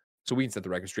 so we can set the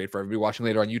record straight for everybody watching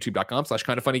later on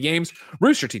youtube.com/kindoffunnygames,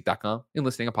 roosterteeth.com, and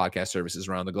listening to podcast services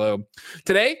around the globe.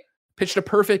 Today, pitched a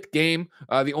perfect game.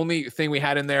 The only thing we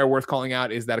had in there worth calling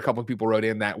out is that a couple of people wrote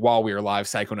in that while we were live,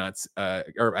 Psychonauts,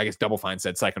 or I guess Double Fine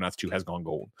said Psychonauts 2 has gone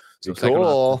gold. So cool.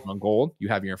 Psychonauts has gone gold. You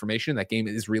have your information. That game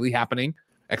is really happening.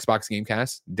 Xbox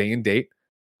Gamecast, day and date.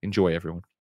 Enjoy, everyone.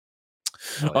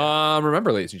 Oh, yeah.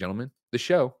 Remember, ladies and gentlemen, the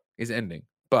show is ending,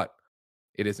 but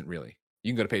it isn't really.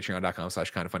 You can go to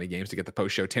patreon.com/kindoffunnygames to get the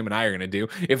post show Tim and I are going to do.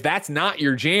 If that's not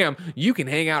your jam, you can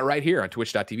hang out right here on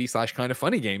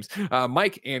twitch.tv/kindoffunnygames.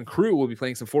 Mike and crew will be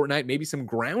playing some Fortnite, maybe some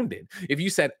Grounded. If you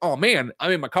said, oh man,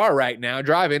 I'm in my car right now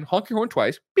driving, honk your horn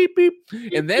twice, beep, beep.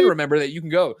 And then remember that you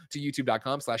can go to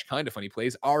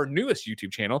youtube.com/kindoffunnyplays, our newest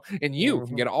YouTube channel, and you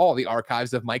can get all the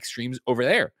archives of Mike's streams over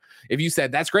there. If you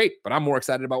said, that's great, but I'm more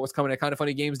excited about what's coming at Kind of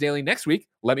Funny Games Daily next week,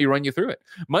 let me run you through it.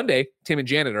 Monday, Tim and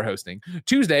Janet are hosting.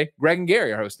 Tuesday, Greg and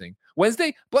Gary are hosting.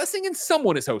 Wednesday, Blessing and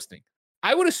someone is hosting.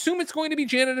 I would assume it's going to be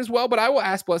Janet as well, but I will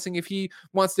ask Blessing if he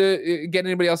wants to get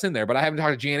anybody else in there. But I haven't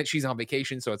talked to Janet. She's on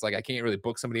vacation, so it's like I can't really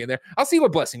book somebody in there. I'll see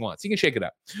what Blessing wants. He can shake it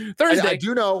up. Thursday. I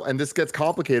do know, and this gets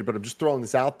complicated, but I'm just throwing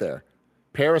this out there.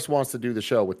 Paris wants to do the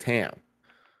show with Tam.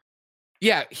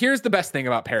 Yeah, here's the best thing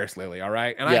about Paris Lily, all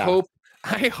right? And I hope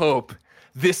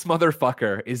this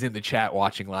motherfucker is in the chat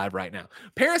watching live right now.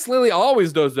 Paris Lily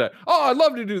always does that. Oh, I'd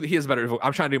love to do that. He has a better voice.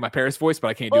 I'm trying to do my Paris voice, but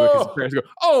I can't do it because Paris goes,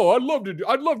 oh, I'd love to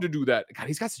do that. God,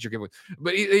 he's got such a good voice.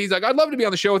 But he's like, I'd love to be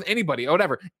on the show with anybody or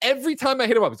whatever. Every time I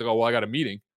hit him up, he's like, oh, well, I got a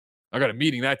meeting.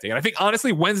 that day. And I think,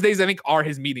 honestly, Wednesdays, are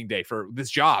his meeting day for this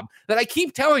job that I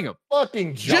keep telling him.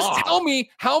 Fucking job. Just tell me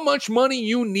how much money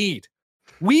you need.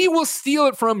 We will steal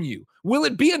it from you. Will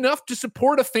it be enough to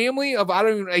support a family of, I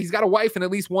don't even know, he's got a wife and at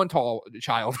least one tall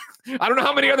child. I don't know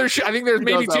how many other, I think there's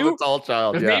maybe two. Tall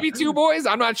child, there's maybe two boys.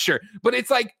 I'm not sure. But it's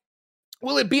like,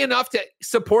 will it be enough to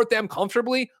support them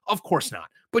comfortably? Of course not.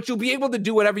 But you'll be able to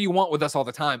do whatever you want with us all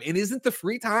the time. And isn't the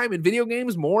free time in video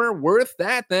games more worth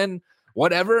that than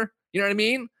whatever? You know what I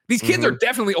mean? These kids are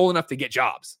definitely old enough to get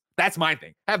jobs. That's my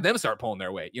thing. Have them start pulling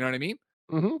their weight. You know what I mean?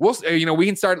 We'll, we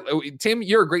can start. Tim,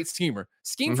 you're a great schemer.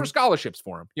 Scheme for scholarships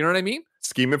for him. You know what I mean?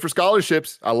 Scheming for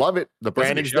scholarships. I love it. The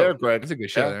branding's there, Greg. It's a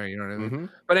good show there. You know what I mean?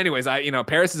 But anyways,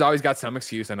 Paris has always got some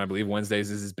excuse, and I believe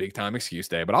Wednesdays is his big time excuse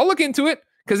day. But I'll look into it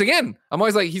because again, I'm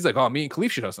always like, he's like, oh, me and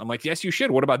Khalif should host. I'm like, yes, you should.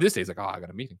 What about this day? He's like, oh, I got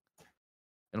a meeting,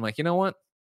 and I'm like, you know what?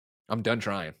 I'm done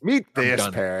trying. Meet this,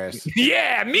 Paris.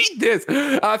 Yeah, meet this.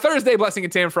 Thursday, Blessing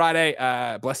and Tam. Friday,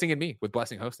 Blessing and me with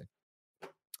Blessing hosting.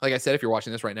 Like I said, if you're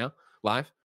watching this right now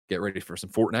live, get ready for some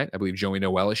Fortnite. I believe Joey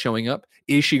Noelle is showing up.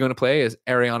 Is she going to play as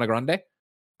Ariana Grande?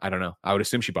 I don't know. I would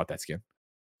assume she bought that skin.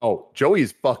 Oh, Joey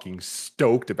is fucking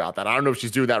stoked about that. I don't know if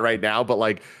she's doing that right now, but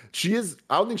like she is.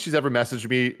 I don't think she's ever messaged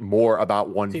me more about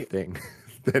one thing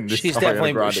than this. She's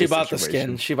definitely. She bought the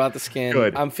skin. She bought the skin.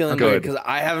 Good. I'm feeling good because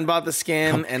I haven't bought the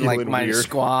skin, and like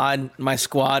my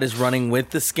squad is running with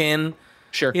the skin.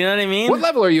 Sure. You know what I mean? What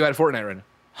level are you at Fortnite right now?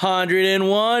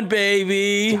 101,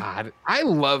 baby. God, I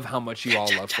love how much you all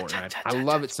love Fortnite. I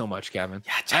love it so much, Kevin.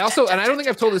 I also, and I don't think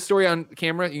I've told this story on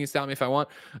camera. You can stop me if I want.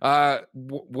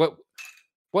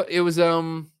 What it was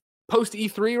post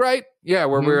E3, right? Yeah,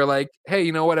 where we were like, hey,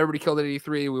 you know what? Everybody killed at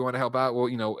E3. We want to help out. Well,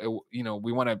 we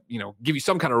want to, give you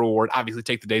some kind of reward. Obviously,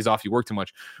 take the days off. You work too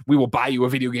much. We will buy you a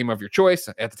video game of your choice.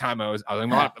 At the time, I was like,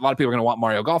 a lot of people are going to want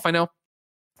Mario Golf. I know.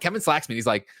 Kevin slacks me. He's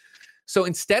like, so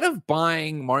instead of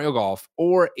buying Mario Golf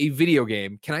or a video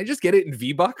game, can I just get it in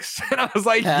V-Bucks? And I was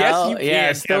like, yes, you can.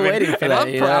 Yeah, still Kevin. Waiting for that.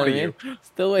 I'm proud of you.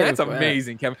 Still waiting. That's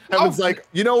amazing, Kevin. Kevin's like,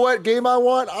 you know what game I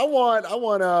want? I want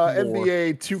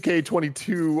NBA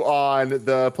 2K22 on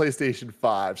the PlayStation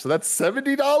 5. So that's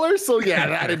 $70. So yeah,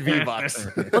 that in V-Bucks.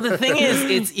 Well, the thing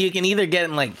is, you can either get it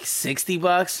in like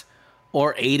 $60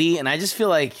 or $80, and I just feel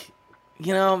like,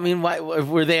 why, if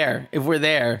we're there,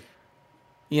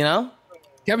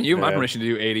 Kevin, you have my permission to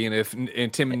do 80, and if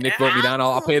Tim and Nick vote me down,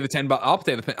 I'll pay the $10. I'll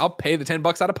pay the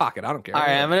 $10 out of pocket. I don't care. All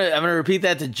right, I'm gonna repeat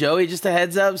that to Joey. Just a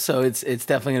heads up. So it's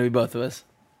definitely gonna be both of us.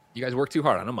 You guys work too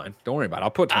hard. I don't mind. Don't worry about it.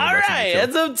 I'll put $20. All right,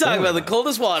 that's what I'm talking about. The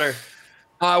coldest water.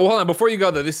 Well, hold on. Before you go,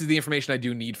 though, this is the information I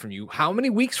do need from you. How many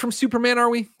weeks from Superman are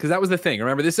we? Because that was the thing.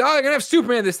 Remember this? Oh, you're going to have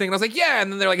Superman this thing. And I was like, yeah.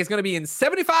 And then they're like, it's going to be in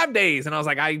 75 days. And I was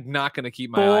like, I'm not going to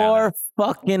keep my eye on it. 4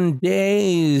 fucking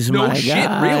days, No my shit,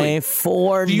 guy. really?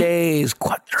 4 days.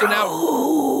 So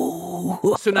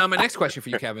now my next question for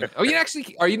you, Kevin. Oh, you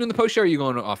actually, are you doing the post show or are you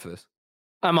going off of this?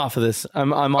 I'm off of this.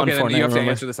 I'm on okay, Fortnite. Then you have to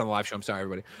answer this on the live show. I'm sorry,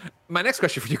 everybody. My next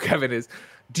question for you, Kevin, is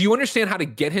do you understand how to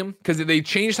get him? Because they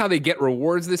changed how they get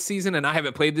rewards this season, and I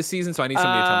haven't played this season, so I need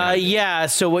somebody to tell me how to do it. Yeah,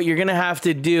 so what you're going to have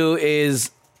to do is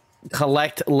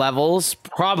collect levels.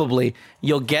 Probably.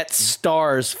 You'll get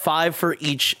stars, 5 for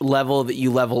each level that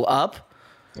you level up.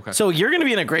 Okay. So you're going to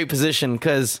be in a great position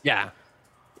because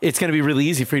it's going to be really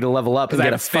easy for you to level up and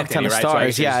get a fuck ton of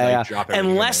stars. So yeah.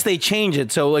 Unless they change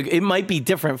it. So like, it might be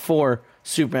different for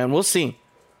Superman. We'll see.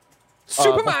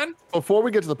 Superman. Before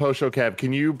we get to the post show, Kev,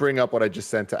 can you bring up what I just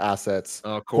sent to assets?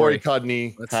 Oh, Corey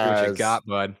Cudney Let's see what you got,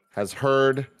 bud. Has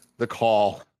heard the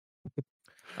call.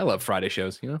 I love Friday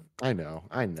shows, you know? I know,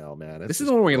 man. This is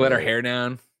the one where we let our hair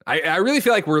down. I really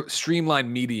feel like we're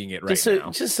streamlined mediating it right now.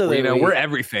 Just so that we're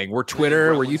everything. We're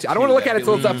Twitter. We're YouTube. I don't want to look at it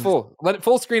till it's up full. Let it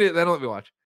full screen it, then let me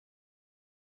watch.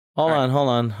 Hold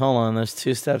on. There's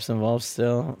 2 steps involved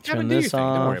still. Turn this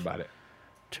off. Don't worry about it.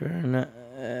 Turn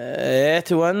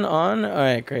to 1 on. All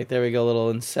right, great. There we go. A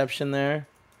little inception there.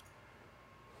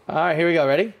 All right, here we go.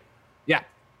 Ready? Yeah.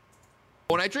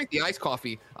 When I drink the iced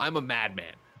coffee, I'm a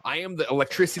madman. I am the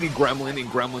electricity gremlin in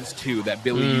Gremlins 2 that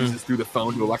Billy uses through the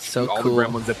phone to electrocute all the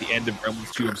gremlins at the end of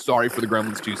Gremlins 2. I'm sorry for the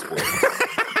Gremlins 2 spoilers.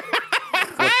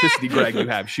 Electricity Greg you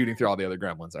have shooting through all the other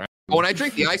gremlins, all right? When I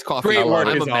drink the iced coffee, I'm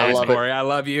a madman. Corey, I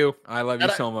love you. I love you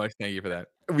so much. Thank you for that.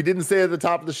 We didn't say it at the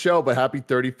top of the show, but happy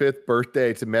 35th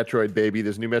birthday to Metroid, baby.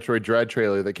 There's new Metroid Dread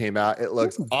trailer that came out. It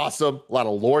looks awesome. A lot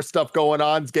of lore stuff going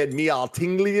on. It's getting me all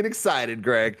tingly and excited,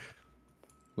 Greg.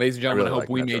 Ladies and gentlemen, I hope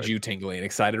we made you tingly and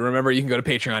excited. Remember, you can go to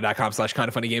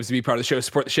patreon.com/kindoffunnygames to be part of the show,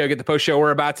 support the show, get the post show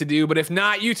we're about to do. But if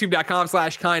not,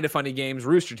 youtube.com/kindoffunnygames,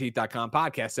 roosterteeth.com,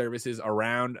 podcast services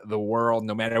around the world,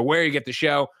 no matter where you get the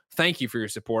show. Thank you for your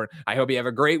support. I hope you have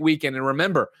a great weekend. And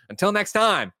remember, until next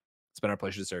time, it's been our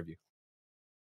pleasure to serve you.